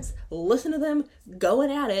parents, listen to them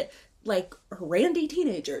going at it like randy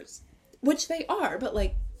teenagers, which they are, but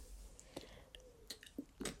like,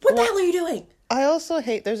 what the hell are you doing? I also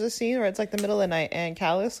hate, there's a scene where it's like the middle of the night, and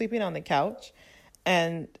Cal is sleeping on the couch,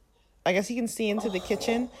 and I guess he can see into the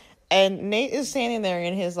kitchen, and Nate is standing there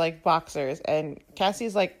in his, like, boxers, and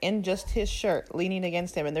Cassie's, like, in just his shirt, leaning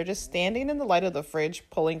against him, and they're just standing in the light of the fridge,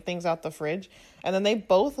 pulling things out the fridge, and then they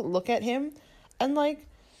both look at him, and, like,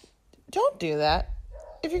 don't do that.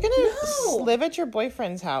 If you're gonna live at your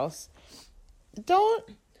boyfriend's house, don't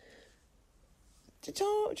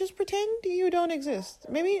just pretend you don't exist.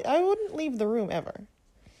 Maybe I wouldn't leave the room ever.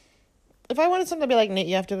 If I wanted someone to be like, Nate,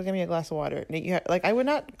 you have to go get me a glass of water. Nate, I would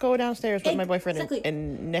not go downstairs with my boyfriend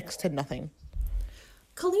and next to nothing.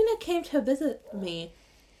 Kalina came to visit me,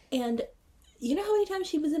 and you know how many times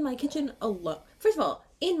she was in my kitchen alone? First of all,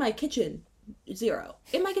 in my kitchen, 0.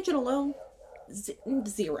 In my kitchen alone,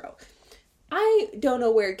 0. I don't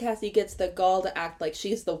know where Cassie gets the gall to act like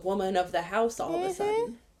she's the woman of the house all of a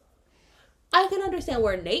sudden. I can understand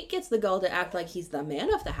where Nate gets the gall to act like he's the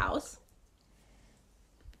man of the house.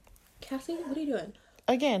 Cassie, what are you doing?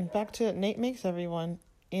 Again, back to Nate makes everyone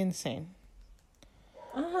insane.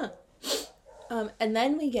 And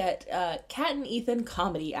then we get Kat and Ethan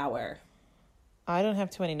comedy hour. I don't have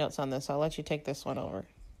too many notes on this, so I'll let you take this one over.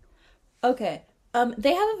 Okay.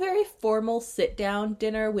 They have a very formal sit-down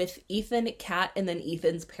dinner with Ethan, Kat, and then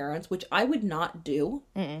Ethan's parents, which I would not do.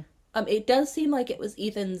 It does seem like it was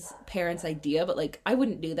Ethan's parents' idea, but, like, I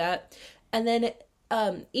wouldn't do that. And then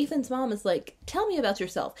Ethan's mom is like, tell me about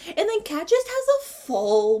yourself. And then Kat just has a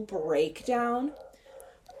full breakdown.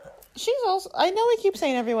 She's also, I know we keep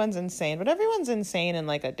saying everyone's insane, but everyone's insane in,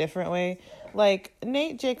 like, a different way. Like,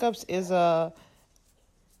 Nate Jacobs is a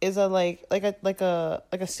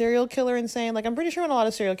serial killer insane. Like, I'm pretty sure when a lot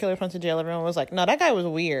of serial killers went to jail, everyone was like, no, that guy was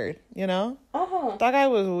weird, you know? That guy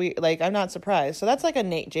was weird. Like, I'm not surprised. So that's like a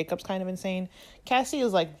Nate Jacobs kind of insane. Cassie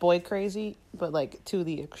is like boy crazy, but like to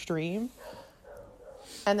the extreme.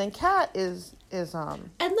 And then Kat is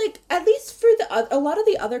and like, at least for a lot of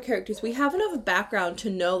the other characters, we have enough background to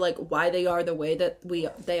know like why they are the way that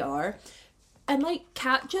they are. And like,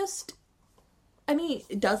 Kat just,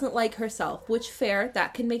 doesn't like herself, which fair,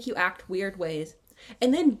 that can make you act weird ways.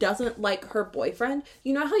 And then doesn't like her boyfriend.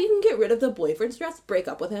 You know how you can get rid of the boyfriend stress? Break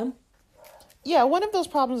up with him. Yeah, one of those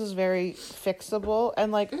problems is very fixable.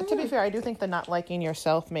 And, like, to be fair, I do think that not liking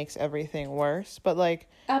yourself makes everything worse. But, like...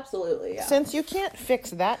 Absolutely, yeah. Since you can't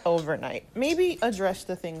fix that overnight, maybe address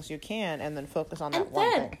the things you can and then focus on that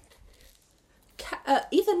one thing.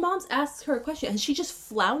 Ethan Moms asks her a question, and she just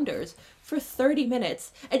flounders for 30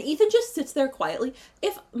 minutes. And Ethan just sits there quietly.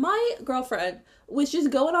 If my girlfriend was just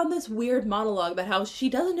going on this weird monologue about how she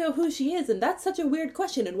doesn't know who she is, and that's such a weird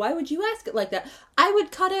question, and why would you ask it like that? I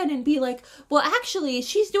would cut in and be like, well, actually,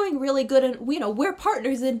 she's doing really good, and, we're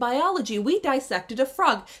partners in biology. We dissected a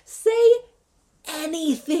frog. Say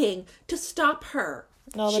anything to stop her.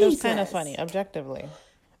 No, but it was kind of funny, objectively.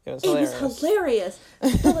 It was hilarious.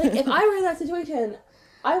 But, like, if I were in that situation,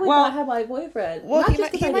 I would Well- not have my boyfriend. Well, Not he just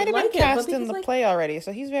might, 'cause he I might didn't have been like him, but cast in because, the like, play already,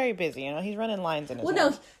 so he's very busy. You know, he's running lines in his well,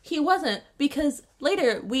 head. no, he wasn't, because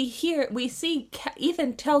later we see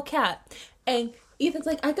Ethan tell Kat, and Ethan's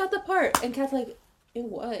like, I got the part, and Kat's like, in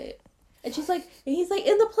what? And she's like, and he's like,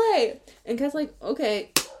 in the play, and Kat's like,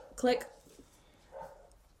 okay, click.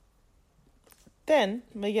 Then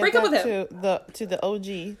we get Break up back with to the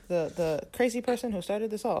OG, the crazy person who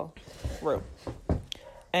started this all, Rue.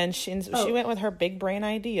 And she went with her big brain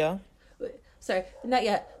idea. Sorry, not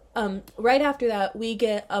yet. Right after that, we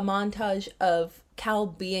get a montage of Cal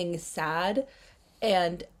being sad,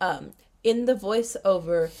 and in the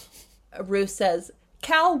voiceover, Rue says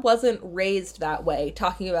Cal wasn't raised that way,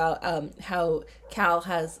 talking about how Cal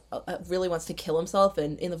has really wants to kill himself,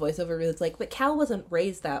 and in the voiceover, Rue's like, but Cal wasn't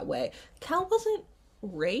raised that way. Cal wasn't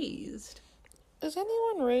raised. Is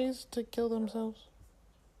anyone raised to kill themselves?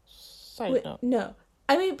 Side note. No.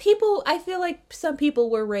 I mean, I feel like some people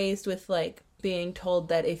were raised with, like, being told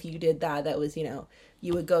that if you did that, that was,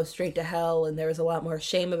 you would go straight to hell, and there was a lot more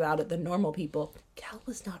shame about it than normal people. Cal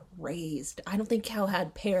was not raised. I don't think Cal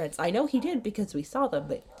had parents. I know he did because we saw them,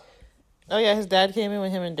 but... Oh, yeah, his dad came in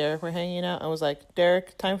when him and Derek were hanging out and was like,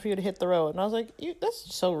 Derek, time for you to hit the road. And I was like,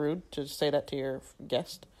 that's so rude to say that to your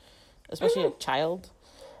guest, especially a child.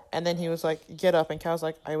 And then he was like, get up. And Cal's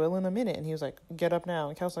like, I will in a minute. And he was like, get up now.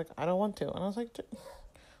 And Cal's like, I don't want to. And I was like,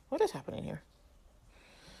 what is happening here?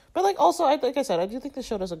 But, like, also, like I said, I do think the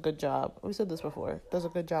show does a good job. We said this before. Does a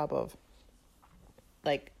good job of,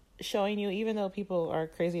 like, showing you, even though people are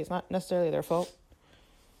crazy, it's not necessarily their fault.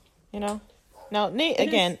 You know? Now, Nate,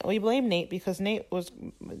 again, we blame Nate because Nate was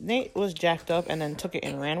jacked up and then took it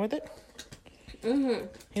and ran with it. Mm-hmm.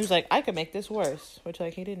 He was like, I could make this worse, which,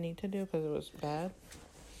 like, he didn't need to do because it was bad.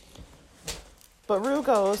 But Rue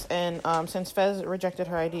goes, and since Fez rejected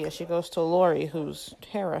her idea, she goes to Lori, who's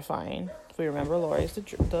terrifying. If we remember, Lori's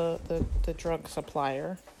the drug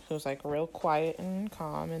supplier, who's, like, real quiet and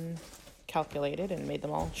calm and calculated and made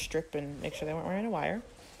them all strip and make sure they weren't wearing a wire.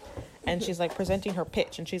 And she's, like, presenting her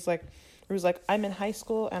pitch, and she's like, Rue's like, I'm in high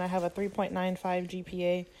school, and I have a 3.95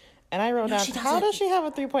 GPA. And I wrote down, how does she have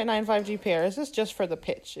a 3.95 GPA? Or is this just for the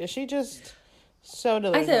pitch? Is she just so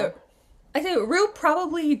delusional? I said Rue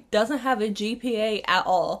probably doesn't have a GPA at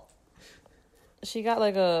all. She got,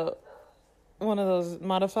 like, one of those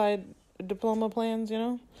modified diploma plans, you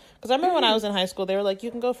know? Because I remember when I was in high school, they were like,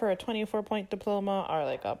 you can go for a 24-point diploma or,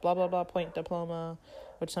 like, a blah, blah, blah point diploma,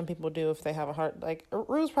 which some people do if they have a heart. Like,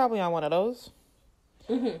 Rue's probably on one of those.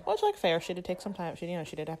 Mm-hmm. Which, like, fair. She did take some time. She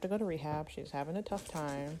did have to go to rehab. She's having a tough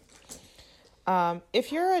time.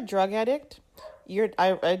 If you're a drug addict,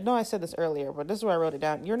 I know I said this earlier, but this is where I wrote it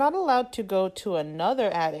down. You're not allowed to go to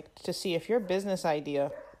another addict to see if your business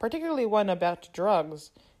idea, particularly one about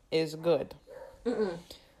drugs, is good. Mm-mm.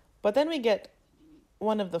 But then we get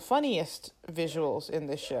one of the funniest visuals in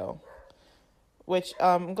this show, which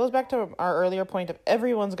goes back to our earlier point of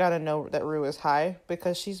everyone's got to know that Rue is high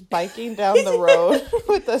because she's biking down the road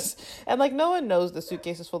with us. And, like, no one knows the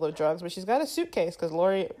suitcase is full of drugs, but she's got a suitcase because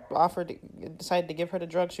Lori decided to give her the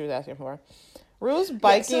drugs she was asking for. Rue's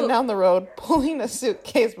biking down the road, pulling a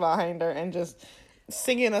suitcase behind her and just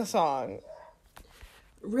singing a song.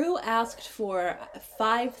 Rue asked for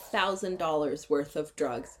 $5,000 worth of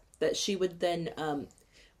drugs that she would then,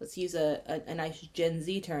 let's use a nice Gen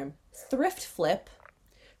Z term, thrift flip,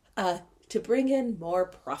 to bring in more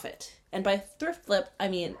profit. And by thrift flip, I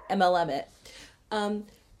mean MLM it. And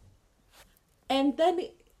then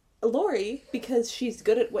Lori, because she's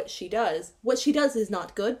good at what she does is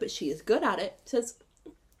not good, but she is good at it, says,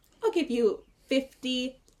 I'll give you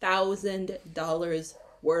 $50,000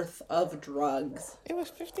 worth of drugs. It was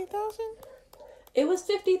 50,000? It was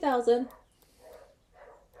 50,000.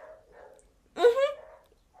 Mm-hmm.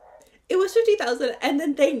 It was 50,000, and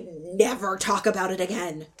then they never talk about it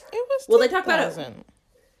again. It was 10,000. Well, they talk about it.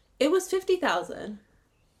 It was 50,000.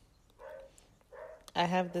 I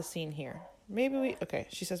have the scene here.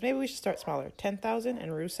 She says, maybe we should start smaller. 10,000,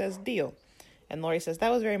 and Rue says, deal. And Lori says,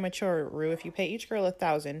 that was very mature, Rue. If you pay each girl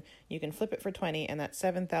 1,000, you can flip it for 20, and that's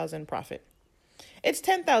 7,000 profit. It's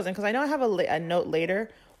 10,000, because I know I have a note later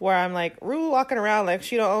where I'm like, Rue walking around like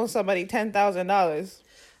she don't owe somebody $10,000.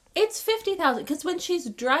 It's 50,000, because when she's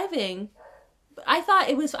driving, I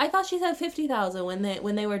thought she said 50,000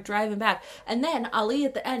 when they were driving back, and then Ali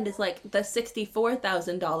at the end is like the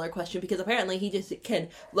 $64,000 question, because apparently he just can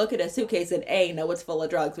look at a suitcase and know it's full of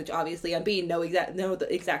drugs, which obviously I'm being know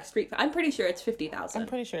the exact street. I'm pretty sure it's 50,000. I'm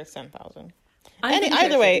pretty sure it's 10,000.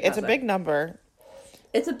 Either way, it's a big number.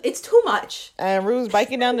 It's too much. And Rue's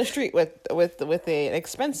biking down the street with an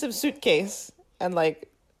expensive suitcase and, like,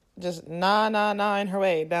 just nah in her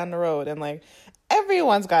way down the road, and, like,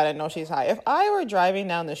 everyone's got to know she's high. If I were driving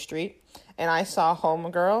down the street and I saw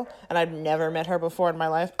Homegirl and I'd never met her before in my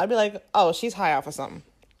life, I'd be like, oh, she's high off of something.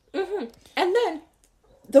 Mm-hmm. And then,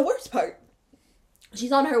 the worst part,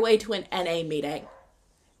 she's on her way to an NA meeting.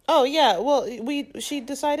 Oh, yeah. Well, she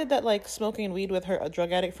decided that, like, smoking weed with her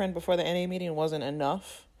drug addict friend before the NA meeting wasn't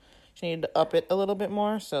enough. She needed to up it a little bit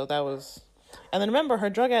more, so that was... And then remember, her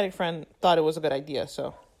drug addict friend thought it was a good idea,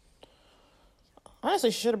 so...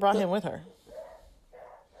 Honestly, she should have brought him with her.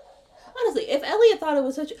 Honestly, if Elliot thought it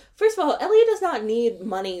was such... First of all, Elliot does not need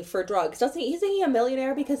money for drugs. Doesn't he? Isn't he a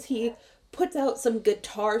millionaire because he puts out some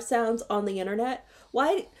guitar sounds on the internet?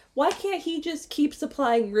 Why can't he just keep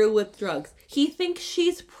supplying Rue with drugs? He thinks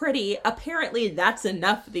she's pretty. Apparently, that's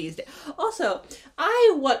enough these days. Also,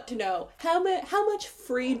 I want to know how much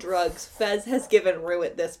free drugs Fez has given Rue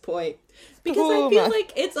at this point. Because I feel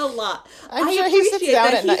like it's a lot. I'm sure he sits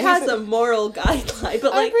down at night. He has a moral guideline,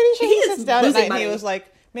 but like, I'm pretty sure he sits down at night money. and he was like,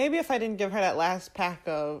 maybe if I didn't give her that last pack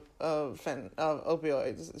of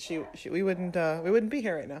opioids, we wouldn't be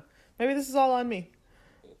here right now. Maybe this is all on me.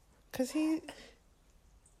 Cause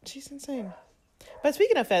she's insane. But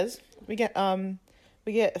speaking of Fez, we get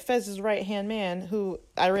Fez's right hand man, who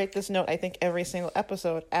I rate this note I think every single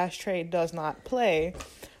episode. Ashtray does not play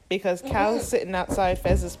because Cal's sitting outside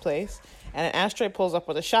Fez's place, and an Ashtray pulls up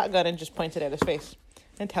with a shotgun and just points it at his face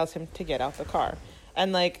and tells him to get out the car.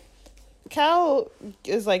 And like, Cal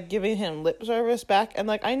is like giving him lip service back, and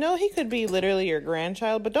like, I know he could be literally your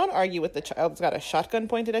grandchild, but don't argue with the child that's got a shotgun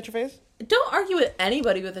pointed at your face. Don't argue with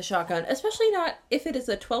anybody with a shotgun, especially not if it is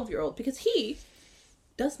a 12-year-old, because he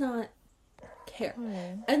does not care.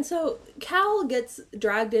 And so Cal gets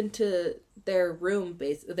dragged into their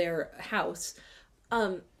their house,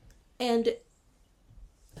 and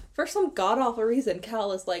for some god-awful reason,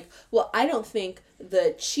 Cal is like, well, I don't think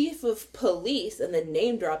the chief of police, and then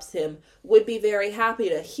name drops him, would be very happy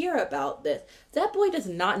to hear about this. That boy does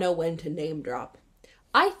not know when to name drop.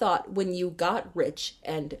 I thought when you got rich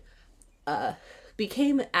and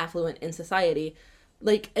became affluent in society,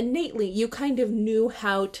 like, innately, you kind of knew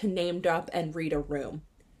how to name drop and read a room.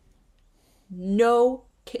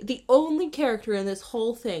 The only character in this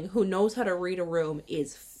whole thing who knows how to read a room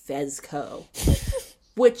is Fezco.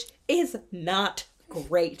 Which is not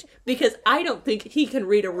great, because I don't think he can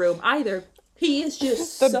read a room either. He is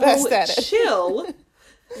just so chill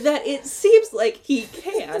that it seems like he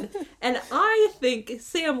can. And I think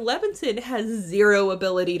Sam Levinson has zero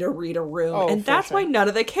ability to read a room, and that's why none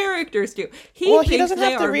of the characters do. He doesn't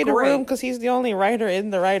have to read a room because he's the only writer in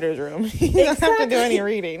the writer's room. He doesn't have to do any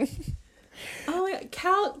reading. Oh my God,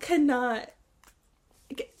 Cal cannot...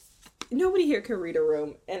 Nobody here can read a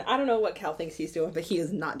room, and I don't know what Cal thinks he's doing, but he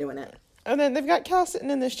is not doing it. And then they've got Cal sitting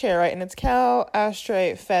in this chair, right? And it's Cal,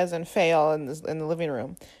 Ashtray, Fez, and Fail in the living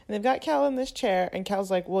room. And they've got Cal in this chair, and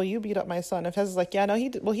Cal's like, well, you beat up my son. And Fez is like, yeah, no,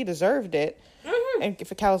 he deserved it. Mm-hmm. And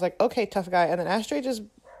Cal's like, okay, tough guy. And then Ashtray just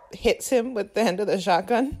hits him with the end of the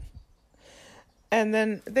shotgun. And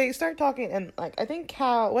then they start talking, and like, I think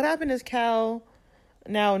what happened is Cal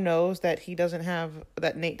now knows that Nate doesn't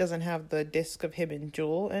have the disc of him and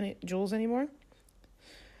Jules anymore.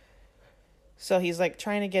 So he's like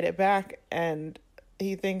trying to get it back, and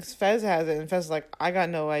he thinks Fez has it, and Fez is like, I got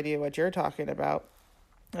no idea what you're talking about.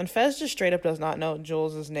 And Fez just straight up does not know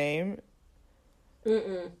Jules' name.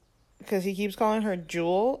 Because he keeps calling her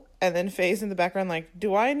Jewel, and then Faye's in the background like,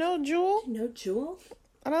 do I know Jewel? No Jewel?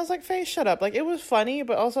 And I was like, Faye, shut up. Like, it was funny,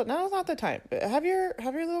 but also now's not the time. Have your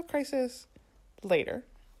little crisis later.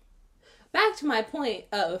 Back to my point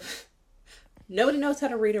of nobody knows how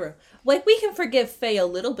to read a room. Like, we can forgive Faye a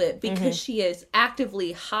little bit because she is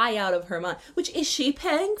actively high out of her mind. Which, is she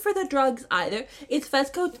paying for the drugs either? Is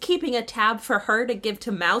Fezco keeping a tab for her to give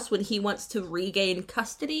to Mouse when he wants to regain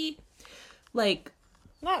custody? Like...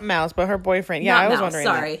 Not Mouse, but her boyfriend. Yeah, I was wondering.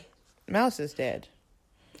 Sorry. Mouse is dead.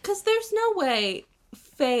 Because there's no way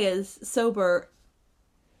Faye is sober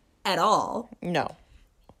at all. No.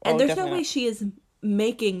 And there's no way she is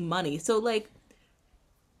making money. So, like,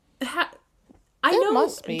 I know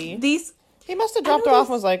must be. He must have dropped her off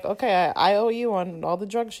and was like, okay, I owe you on all the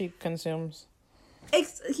drugs she consumes.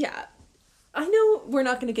 Yeah. I know we're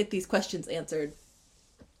not going to get these questions answered,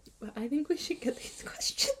 but I think we should get these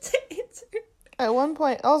questions answered. At one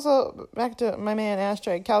point, also, back to my man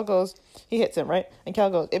Ashtray, Cal goes, he hits him, right? And Cal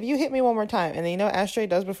goes, if you hit me one more time, and then you know what Ashtray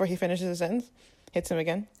does before he finishes his sentence? Hits him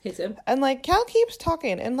again. Hits him. And, like, Cal keeps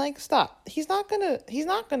talking, and, like, stop. He's not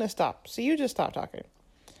gonna stop, so you just stop talking.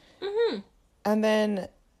 Mm-hmm. And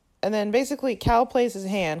then basically Cal plays his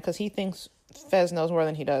hand, because he thinks Fez knows more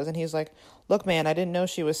than he does, and he's like, look, man, I didn't know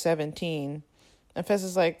she was 17. And Fez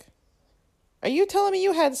is like, are you telling me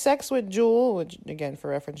you had sex with Jewel? Which, again, for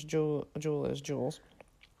reference, Jewel is Jules.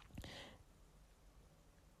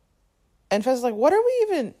 And Fez is like, what are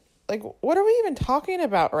we even talking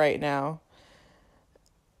about right now?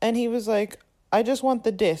 And he was like, I just want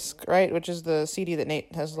the disc, right? Which is the CD that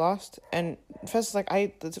Nate has lost. And Fez is like,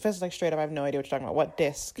 straight up, I have no idea what you're talking about. What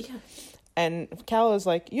disc? Yeah. And Cal is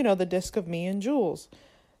like, the disc of me and Jules.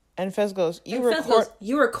 And Fez goes, you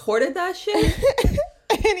recorded that shit?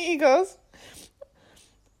 And he goes,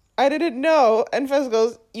 I didn't know. And Fez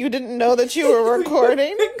goes, you didn't know that you were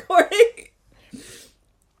recording?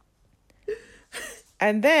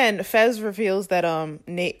 And then Fez reveals that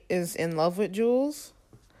Nate is in love with Jules.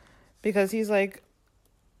 Because Fez is like,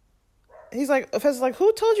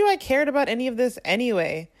 who told you I cared about any of this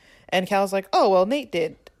anyway? And Cal's like, oh, well, Nate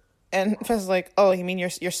did. And Fez is like, oh, you mean your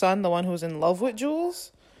son, the one who's in love with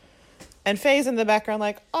Jules? And Faye's in the background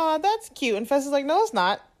like, oh, that's cute. And Fez is like, no, it's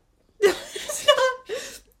not. It's not.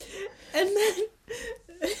 And then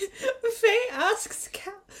Faye asks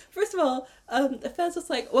Cal. First of all, Fez is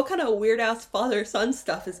like, what kind of weird-ass father-son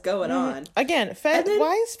stuff is going on? Again, Fez,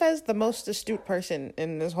 why is Fez the most astute person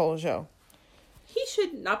in this whole show? He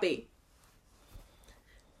should not be.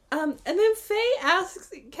 And then Faye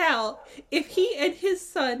asks Cal if he and his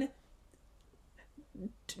son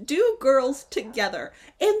do girls together.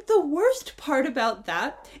 And the worst part about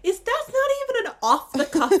that is that's not even an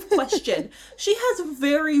off-the-cuff question. She has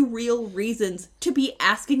very real reasons to be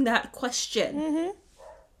asking that question. Mm-hmm.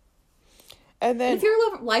 And then, if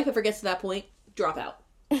your life ever gets to that point, drop out.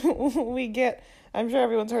 I'm sure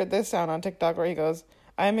everyone's heard this sound on TikTok where he goes,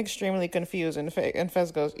 I'm extremely confused. And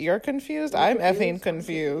Fez goes, you're confused? I'm effing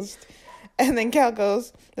confused. And then Cal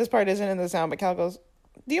goes, this part isn't in the sound, but Cal goes,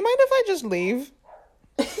 do you mind if I just leave?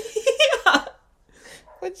 Yeah.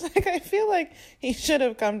 Which, I feel like he should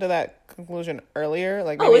have come to that conclusion earlier.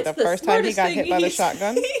 Like, maybe the first time he got hit by the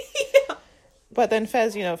shotgun. Yeah. But then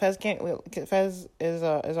Fez, Fez is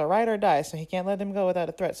a ride or die, so he can't let him go without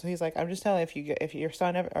a threat. So he's like, I'm just telling you, if your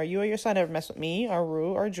son ever, or you or your son ever mess with me or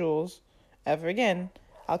Rue or Jules ever again,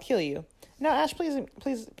 I'll kill you. Now, Ash, please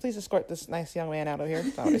escort this nice young man out of here.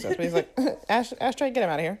 That's not what he says. But he's like, Ash, try to get him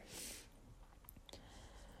out of here.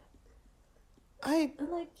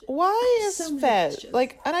 Why is so Fez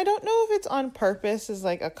and I don't know if it's on purpose as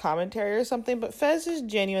like a commentary or something, but Fez is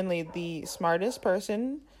genuinely the smartest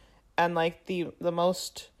person and like the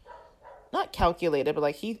most not calculated, but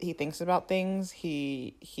like he thinks about things.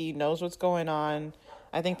 He knows what's going on.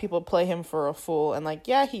 I think people play him for a fool and like,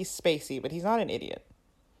 yeah, he's spacey, but he's not an idiot.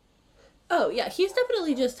 Oh yeah, he's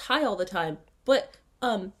definitely just high all the time. But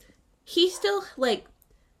he still when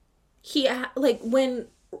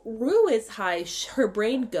Rue is high, her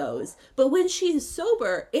brain goes. But when she's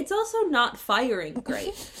sober, it's also not firing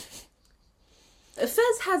great.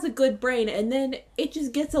 Fez has a good brain, and then it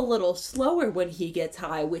just gets a little slower when he gets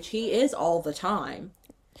high, which he is all the time.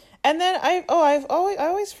 And then I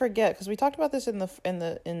always forget, because we talked about this in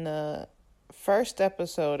the first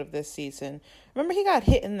episode of this season. Remember, he got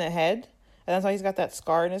hit in the head, and that's why he's got that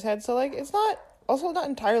scar in his head. So like, it's not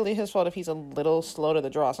entirely his fault if he's a little slow to the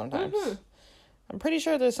draw sometimes. Mm-hmm. I'm pretty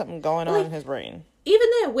sure there's something going on in his brain. Even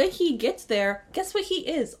then, when he gets there, guess what he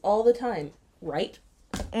is all the time, right?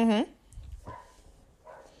 Mm-hmm.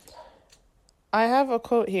 I have a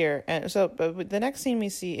quote here, and so but the next scene we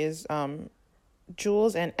see is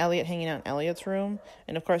Jules and Elliot hanging out in Elliot's room,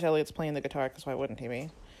 and of course Elliot's playing the guitar because why wouldn't he be?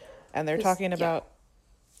 And they're talking about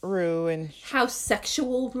Rue and how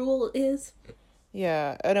sexual Rue is.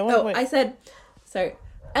 Yeah, and at one point I said, sorry,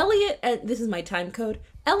 Elliot and this is my time code.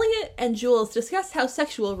 Elliot and Jules discuss how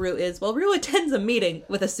sexual Rue is while Rue attends a meeting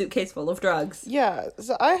with a suitcase full of drugs. Yeah,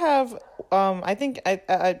 so I have, I think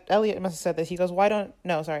Elliot must have said this. He goes,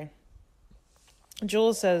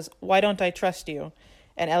 Jules says, why don't I trust you?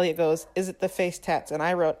 And Elliot goes, is it the face tats? And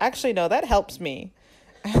I wrote, actually, no, that helps me.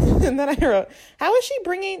 And then I wrote, how is she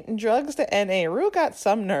bringing drugs to NA? Rue got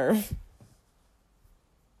some nerve.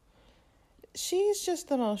 She's just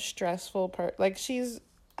the most stressful part. Like, she's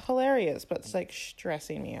hilarious, but it's like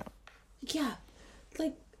stressing me out. Yeah,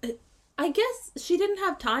 like I guess she didn't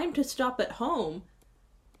have time to stop at home,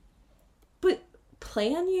 but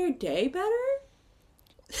plan your day better.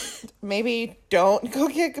 Maybe don't go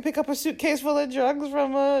pick up a suitcase full of drugs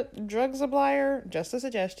from a drug supplier. Just a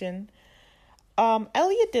suggestion.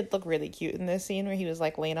 Elliot did look really cute in this scene where he was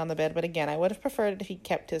like laying on the bed, but again, I would have preferred it if he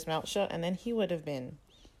kept his mouth shut, and then he would have been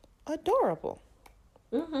adorable.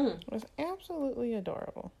 Mm-hmm. It was absolutely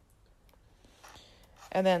adorable.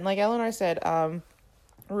 And then, like Eleanor said,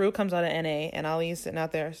 Rue comes out of NA, and Ali's sitting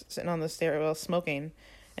on the stairwell smoking,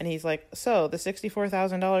 and he's like, so, the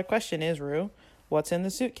 $64,000 question is, Rue, what's in the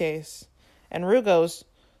suitcase? And Rue goes,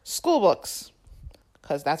 school books,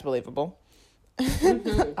 because that's believable.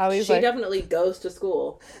 Mm-hmm. She definitely goes to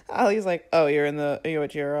school. Ali's like, oh, you're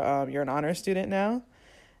an honor student now?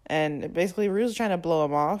 And basically Rue's trying to blow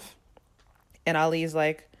him off. And Ali's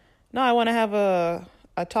like, no, I want to have a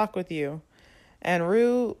talk with you. And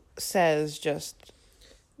Rue says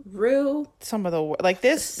some of the like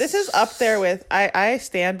this is up there with I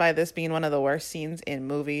stand by this being one of the worst scenes in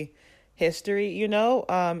movie history.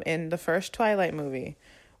 In the first Twilight movie,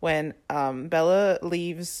 when Bella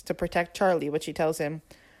leaves to protect Charlie, which she tells him,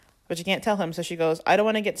 but she can't tell him, so she goes, I don't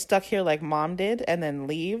want to get stuck here like Mom did, and then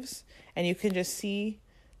leaves, and you can just see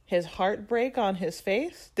his heartbreak on his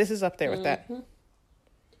face. This is up there with that.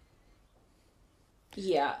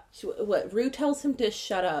 Yeah. Rue tells him to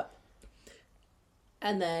shut up.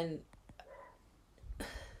 And then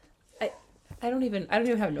I don't even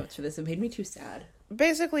have notes for this. It made me too sad.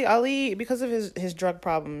 Basically, Ali, because of his drug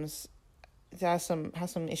problems, has some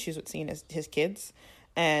issues with seeing his kids.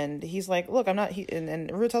 And he's like, look, I'm not,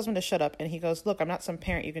 and Rue tells him to shut up. And he goes, look, I'm not some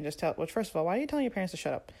parent you can just tell. Which, first of all, why are you telling your parents to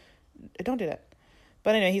shut up? Don't do that.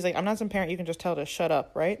 But anyway, he's like, I'm not some parent you can just tell to shut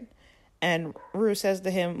up, right? And Rue says to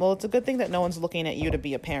him, well, it's a good thing that no one's looking at you to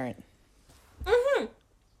be a parent. Mm-hmm.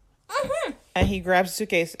 Mm-hmm. And he grabs a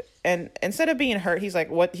suitcase, and instead of being hurt, he's like,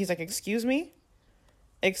 what? He's like, excuse me?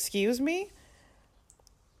 Excuse me?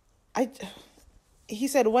 He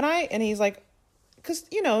said, and he's like, because,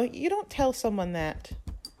 you don't tell someone that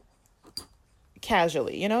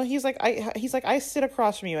casually, he's like, I sit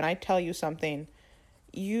across from you and I tell you something,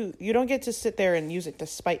 you don't get to sit there and use it to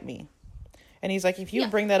spite me. And he's like, if you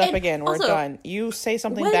bring that up again, we're done. You say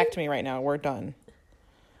something back to me right now, we're done.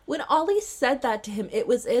 When Ollie said that to him,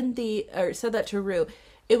 said that to Rue,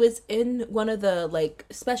 it was in one of the,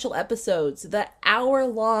 special episodes, the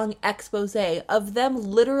hour-long expose of them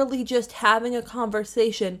literally just having a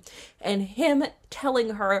conversation and him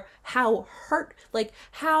telling her how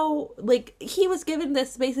he was given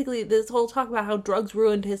this whole talk about how drugs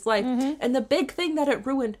ruined his life. Mm-hmm. And the big thing that it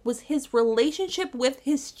ruined was his relationship with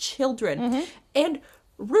his children. Mm-hmm. And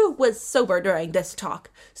Rue was sober during this talk.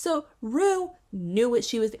 So Rue knew what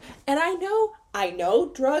she was doing. And I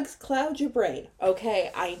know drugs cloud your brain.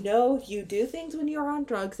 Okay, I know you do things when you're on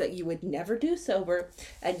drugs that you would never do sober,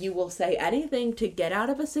 and you will say anything to get out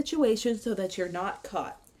of a situation so that you're not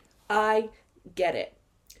caught. I get it.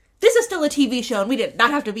 This is still a TV show, and we did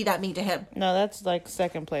not have to be that mean to him. No, that's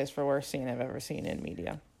second place for worst scene I've ever seen in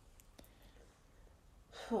media.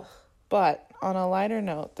 But on a lighter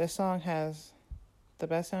note, this song has the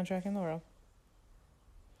best soundtrack in the world.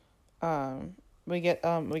 We get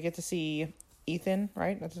to see Ethan,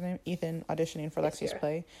 right? That's his name? Ethan auditioning for Lexi's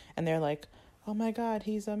play. And they're like, oh my God,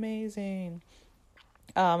 he's amazing.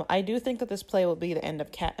 I do think that this play will be the end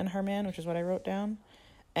of Cat and Her Man, which is what I wrote down.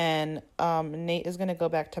 And Nate is going to go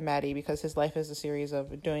back to Maddie because his life is a series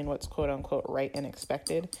of doing what's quote unquote right and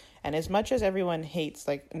expected. And as much as everyone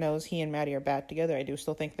knows he and Maddie are bad together, I do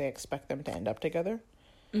still think they expect them to end up together.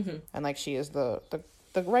 Mm-hmm. And she is the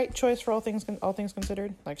right choice for all things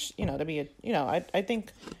considered. To be I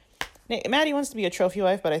think Maddie wants to be a trophy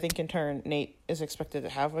wife, but I think in turn Nate is expected to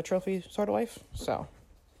have a trophy sort of wife. So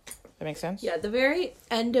that makes sense. Yeah, the very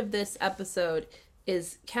end of this episode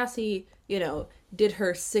is Cassie, did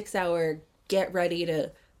her 6-hour get ready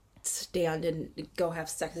to stand and go have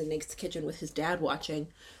sex in Nate's kitchen with his dad watching.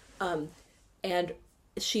 And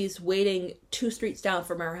she's waiting 2 streets down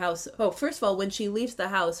from her house. Oh, first of all, when she leaves the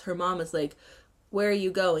house, her mom is like, where are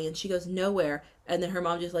you going? And she goes, nowhere. And then her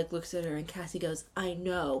mom just looks at her, and Cassie goes, I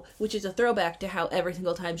know, which is a throwback to how every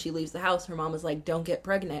single time she leaves the house, her mom is like, don't get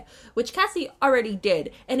pregnant, which Cassie already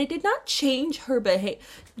did. And it did not change her behavior.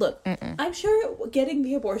 Look, I'm sure getting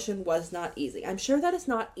the abortion was not easy. I'm sure that is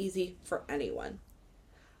not easy for anyone.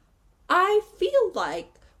 I feel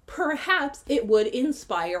like perhaps it would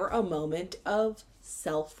inspire a moment of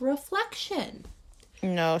self-reflection.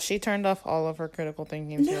 No, she turned off all of her critical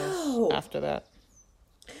thinking skills after that.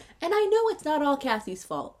 And I know it's not all Cassie's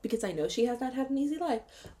fault, because I know she has not had an easy life.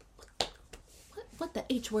 What the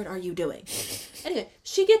H word are you doing? Anyway,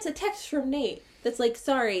 she gets a text from Nate that's like,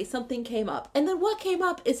 sorry, something came up. And then what came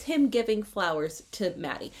up is him giving flowers to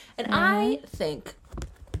Maddie. And I think,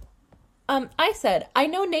 I said, I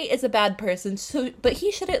know Nate is a bad person, but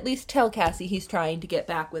he should at least tell Cassie he's trying to get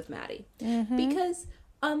back with Maddie. Mm-hmm. Because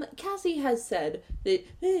Cassie has said that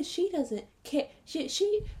she doesn't care.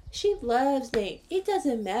 She loves Nate. It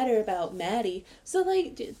doesn't matter about Maddie. So,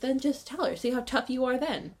 then just tell her. See how tough you are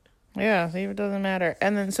then. Yeah, see if it doesn't matter.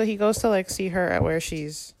 And then, so he goes to, see her at where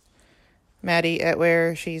she's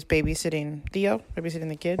babysitting Theo, babysitting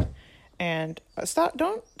the kid. And stop!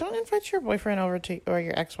 Don't invite your boyfriend over to, or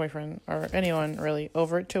your ex-boyfriend, or anyone really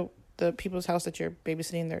over to the people's house that you're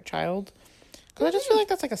babysitting their child, because I just feel like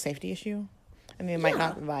that's like a safety issue, and they might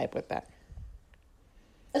not vibe with that.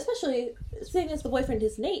 Especially seeing as the boyfriend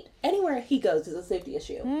is Nate, anywhere he goes is a safety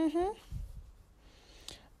issue. Mm-hmm.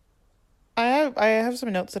 I have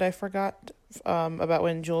some notes that I forgot about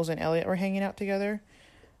when Jules and Elliot were hanging out together,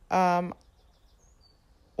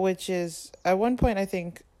 which is at one point I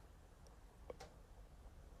think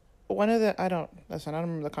one of the I don't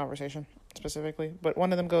remember the conversation specifically, but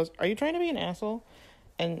one of them goes, "Are you trying to be an asshole?"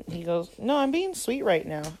 And he goes, "No, I'm being sweet right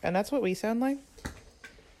now," and that's what we sound like.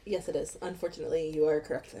 Yes, it is. Unfortunately, you are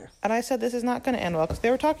correct there. And I said this is not going to end well because they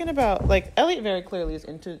were talking about like Elliot very clearly is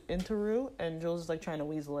into Rue, and Jules is like trying to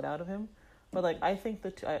weasel it out of him. But like I think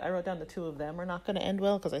I wrote down the two of them are not going to end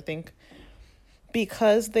well because I think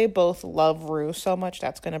because they both love Rue so much,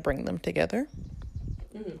 that's going to bring them together.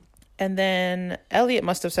 Mm-hmm. And then Elliot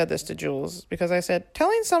must have said this to Jules because I said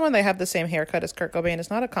telling someone they have the same haircut as Kurt Cobain is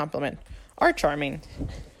not a compliment or charming.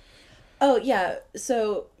 Oh, yeah.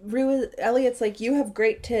 So, Elliot's like, you have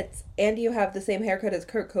great tits, and you have the same haircut as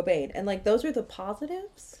Kurt Cobain. And, like, those are the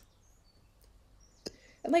positives?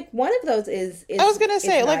 And, like, one of those is I was going to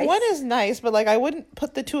say, like, nice. one is nice, but, like, I wouldn't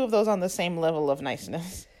put the two of those on the same level of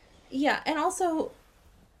niceness. Yeah, and also,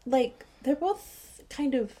 like, they're both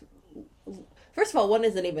kind of... First of all, one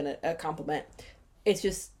isn't even a compliment. It's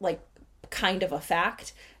just, like, kind of a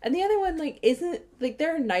fact. And the other one, like, isn't... Like,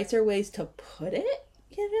 there are nicer ways to put it,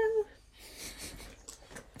 you know?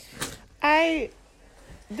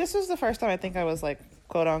 This was the first time I think I was like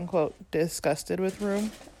quote unquote disgusted with Rue.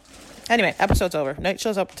 Anyway, episode's over. Nate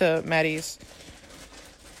shows up to Maddie's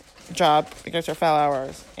job because her foul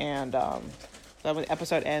hours, and the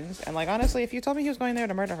episode ends. And like honestly, if you told me he was going there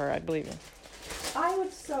to murder her, I'd believe you. I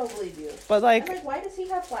would so believe you. But like, I'm like, why does he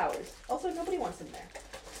have flowers? Also, nobody wants him there.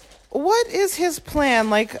 What is his plan?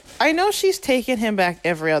 Like, I know she's taken him back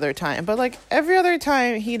every other time, but like every other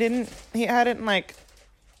time he hadn't like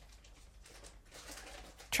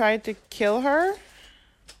tried to kill her.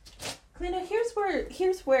 Lena,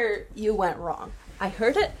 here's where you went wrong. I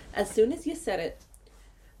heard it as soon as you said it.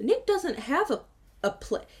 Nick doesn't have a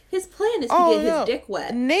plan. His plan is to get his dick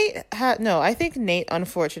wet. I think Nate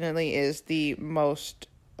unfortunately is the most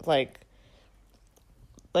like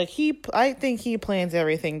I think he plans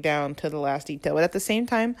everything down to the last detail, but at the same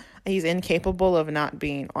time he's incapable of not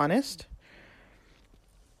being honest.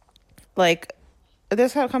 Like,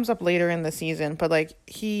 this how it comes up later in the season, but like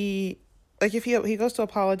if he goes to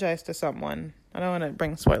apologize to someone, I don't want to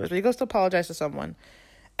bring spoilers, but he goes to apologize to someone,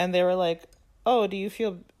 and they were like, "Oh, do you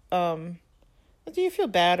feel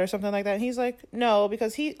bad or something like that?" And he's like, "No,"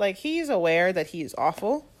 because he's aware that he's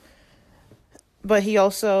awful, but he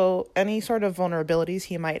also any sort of vulnerabilities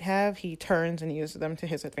he might have, he turns and uses them to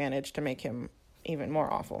his advantage to make him even more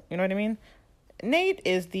awful. You know what I mean? Nate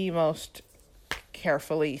is the most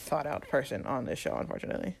carefully thought out person on this show,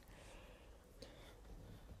 unfortunately.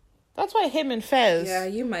 That's why him and Fez, yeah,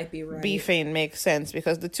 you might be right, beefing makes sense,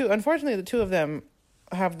 because the two of them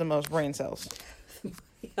have the most brain cells.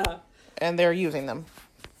 Yeah, and they're using them.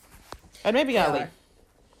 And maybe Ollie.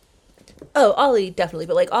 Oh, Ollie definitely,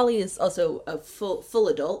 but like Ollie is also a full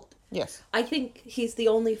adult. Yes, I think he's the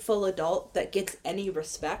only full adult that gets any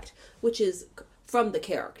respect, which is from the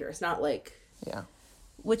character. It's not like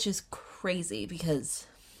which is crazy because.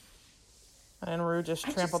 And Rue just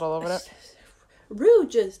trampled all over that. Rue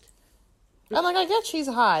just. And like I get she's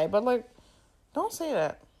high, but like, don't say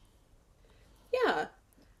that. Yeah.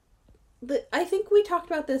 I think we talked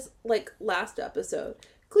about this like last episode.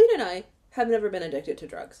 Cleta and I have never been addicted to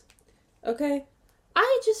drugs. Okay?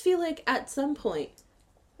 I just feel like at some point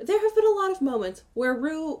there have been a lot of moments where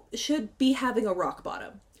Rue should be having a rock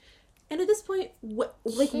bottom. And at this point,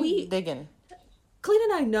 digging. Cleta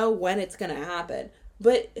and I know when it's going to happen,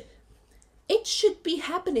 but it should be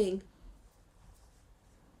happening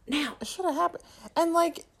now. It should have happened. And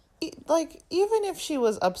like even if she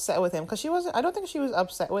was upset with him, because I don't think she was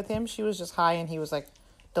upset with him. She was just high and he was like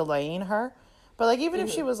delaying her. But like even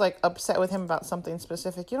if she was like upset with him about something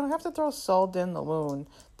specific, you don't have to throw salt in the wound.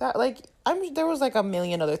 That there was like a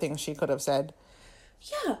million other things she could have said.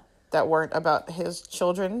 Yeah. That weren't about his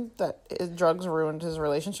children that his drugs ruined his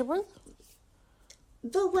relationship with.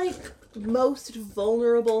 The like most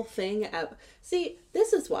vulnerable thing ever. See,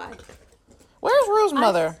 this is why. Where's Rue's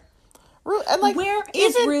mother? And like, where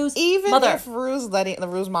is Rue's mother? If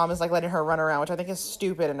Rue's mom is like letting her run around, which I think is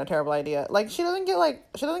stupid and a terrible idea. Like she doesn't get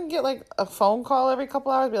like a phone call every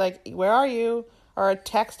couple hours, be like, "Where are you?" or a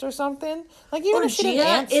text or something. Like even if she didn't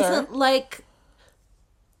answer, isn't like,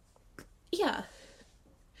 yeah.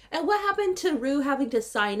 And what happened to Rue having to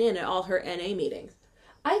sign in at all her NA meetings?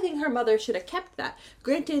 I think her mother should have kept that.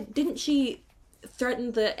 Granted, didn't she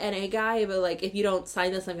threaten the NA guy, but like, if you don't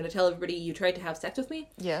sign this, I'm going to tell everybody you tried to have sex with me?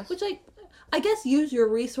 Yes. Which, like, I guess use your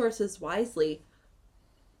resources wisely.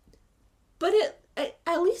 But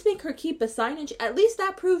at least make her keep a sign, and at least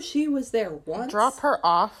that proves she was there once. Drop her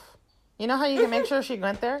off. You know how you can make sure she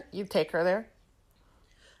went there? You take her there.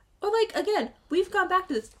 Or, like, again, we've gone back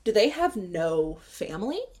to this. Do they have no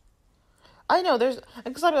family? I know, there's...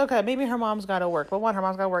 Because, okay, maybe her mom's got to work. But one, her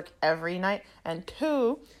mom's got to work every night. And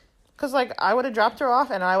two, because, like, I would have dropped her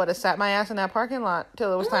off and I would have sat my ass in that parking lot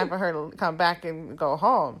till it was time for her to come back and go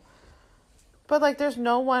home. But, like, there's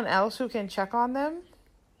no one else who can check on them.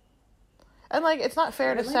 And, like, it's not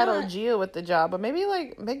fair to settle Gia with the job, but maybe,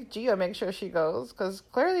 like, make Gia make sure she goes. Because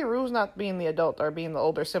clearly Rue's not being the adult or being the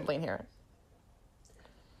older sibling here.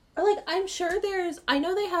 Or, like, I'm sure I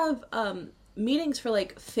know they have meetings for,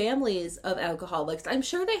 like, families of alcoholics. I'm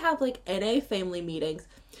sure they have, like, NA family meetings.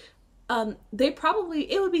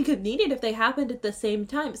 It would be good needed if they happened at the same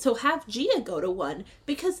time. So have Gia go to one,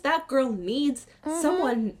 because that girl needs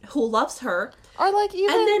someone who loves her. Or, like,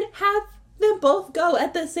 even... And then have them both go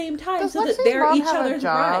at the same time so that they're each other's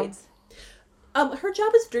brides. Her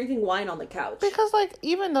job is drinking wine on the couch. Because, like,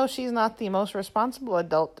 even though she's not the most responsible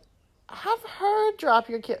adult, have her drop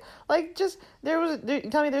your kid. Like, just, you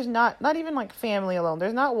tell me there's not even, like, family alone.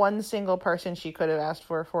 There's not one single person she could have asked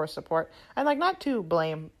for support. And, like, not to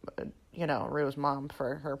blame, Rue's mom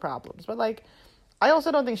for her problems. But, like, I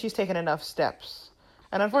also don't think she's taken enough steps.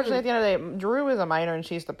 And unfortunately, at the end of the day, Rue is a minor and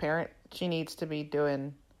she's the parent. She needs to be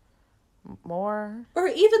doing more. Or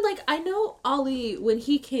even, like, I know Ollie, when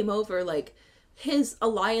he came over, like, his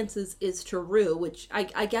alliances is to Rue, which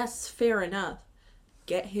I guess fair enough.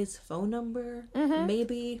 Get his phone number,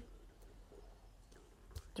 maybe.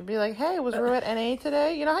 To be like, hey, was Rue at NA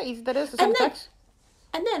today? You know how easy that is to send text?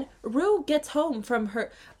 And then Rue gets home from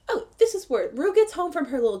her... Oh, this is where Rue gets home from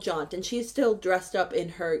her little jaunt, and she's still dressed up in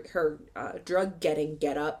her drug-getting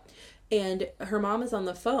get-up. And her mom is on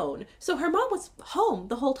the phone. So her mom was home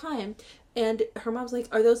the whole time. And her mom's like,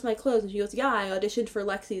 are those my clothes? And she goes, yeah, I auditioned for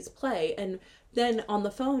Lexi's play. And then on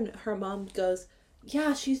the phone, her mom goes,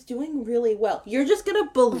 yeah, she's doing really well. You're just going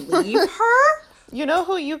to believe her? You know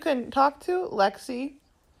who you can talk to? Lexi.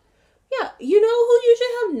 Yeah, you know who you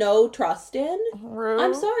should have no trust in? Rue.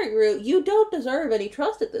 I'm sorry, Rue. You don't deserve any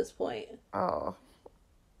trust at this point. Oh.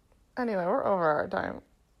 Anyway, we're over our time.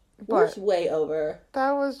 We're way over.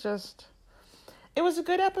 That was just... It was a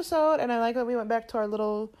good episode, and I like that we went back to our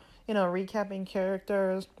little, recapping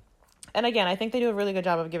characters. And again, I think they do a really good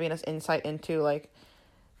job of giving us insight into, like,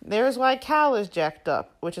 there's why Cal is jacked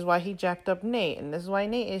up, which is why he jacked up Nate, and this is why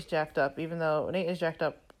Nate is jacked up, even though Nate is jacked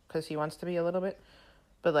up because he wants to be a little bit.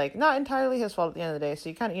 But, like, not entirely his fault at the end of the day. So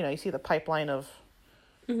you kind of, you see the pipeline of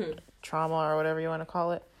trauma or whatever you want to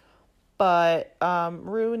call it. But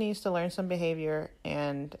Rue needs to learn some behavior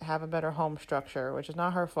and have a better home structure, which is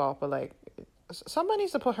not her fault, but, like, somebody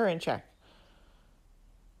needs to put her in check.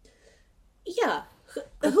 Yeah.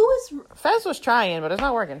 Who is... Fez was trying, but it's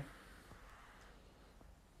not working.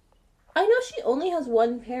 I know she only has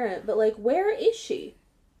one parent, but, like, where is she?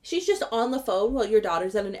 She's just on the phone while your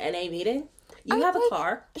daughter's at an NA meeting? You have a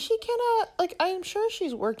car? She cannot... Like, I'm sure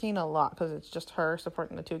she's working a lot because it's just her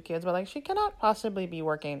supporting the two kids, but, like, she cannot possibly be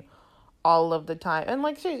working all of the time. And,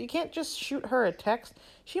 like, seriously, you can't just shoot her a text.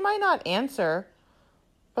 She might not answer,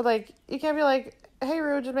 but, like, you can't be like, hey,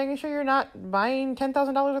 Rue, just making sure you're not buying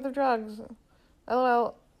 $10,000 worth of drugs.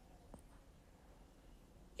 LOL.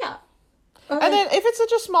 Yeah. And then if it's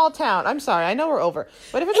such a small town, I'm sorry, I know we're over,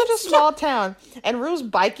 but if it's such a small town and Rue's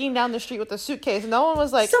biking down the street with a suitcase, no one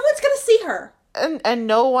was like... Someone's gonna see her. And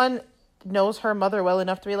no one knows her mother well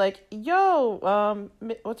enough to be like, yo,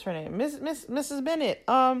 what's her name? Mrs. Bennett.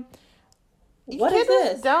 What is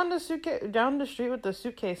this? Down the street with the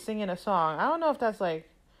suitcase singing a song. I don't know if that's like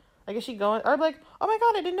is she going, or like, oh my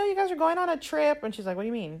God, I didn't know you guys were going on a trip. And she's like, what do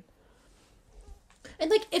you mean?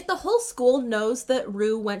 And, like, if the whole school knows that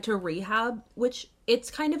Rue went to rehab, which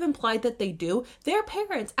it's kind of implied that they do, their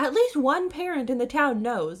parents, at least one parent in the town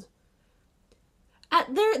knows.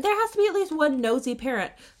 There has to be at least one nosy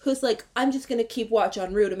parent who's like, I'm just going to keep watch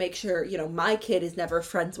on Rue to make sure, my kid is never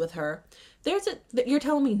friends with her. You're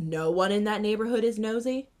telling me no one in that neighborhood is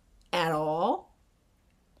nosy? At all?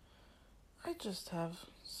 I just have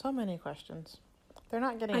so many questions. They're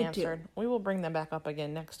not getting answered. We will bring them back up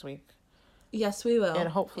again next week. Yes, we will. And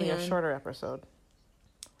hopefully a shorter episode.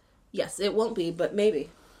 Yes, it won't be, but maybe.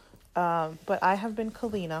 But I have been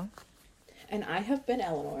Kalina. And I have been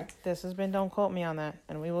Eleanor. This has been Don't Quote Me on That,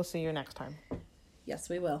 and we will see you next time. Yes,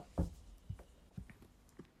 we will.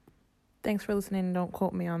 Thanks for listening. Don't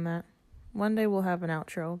quote me on that. One day we'll have an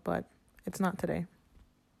outro, but it's not today.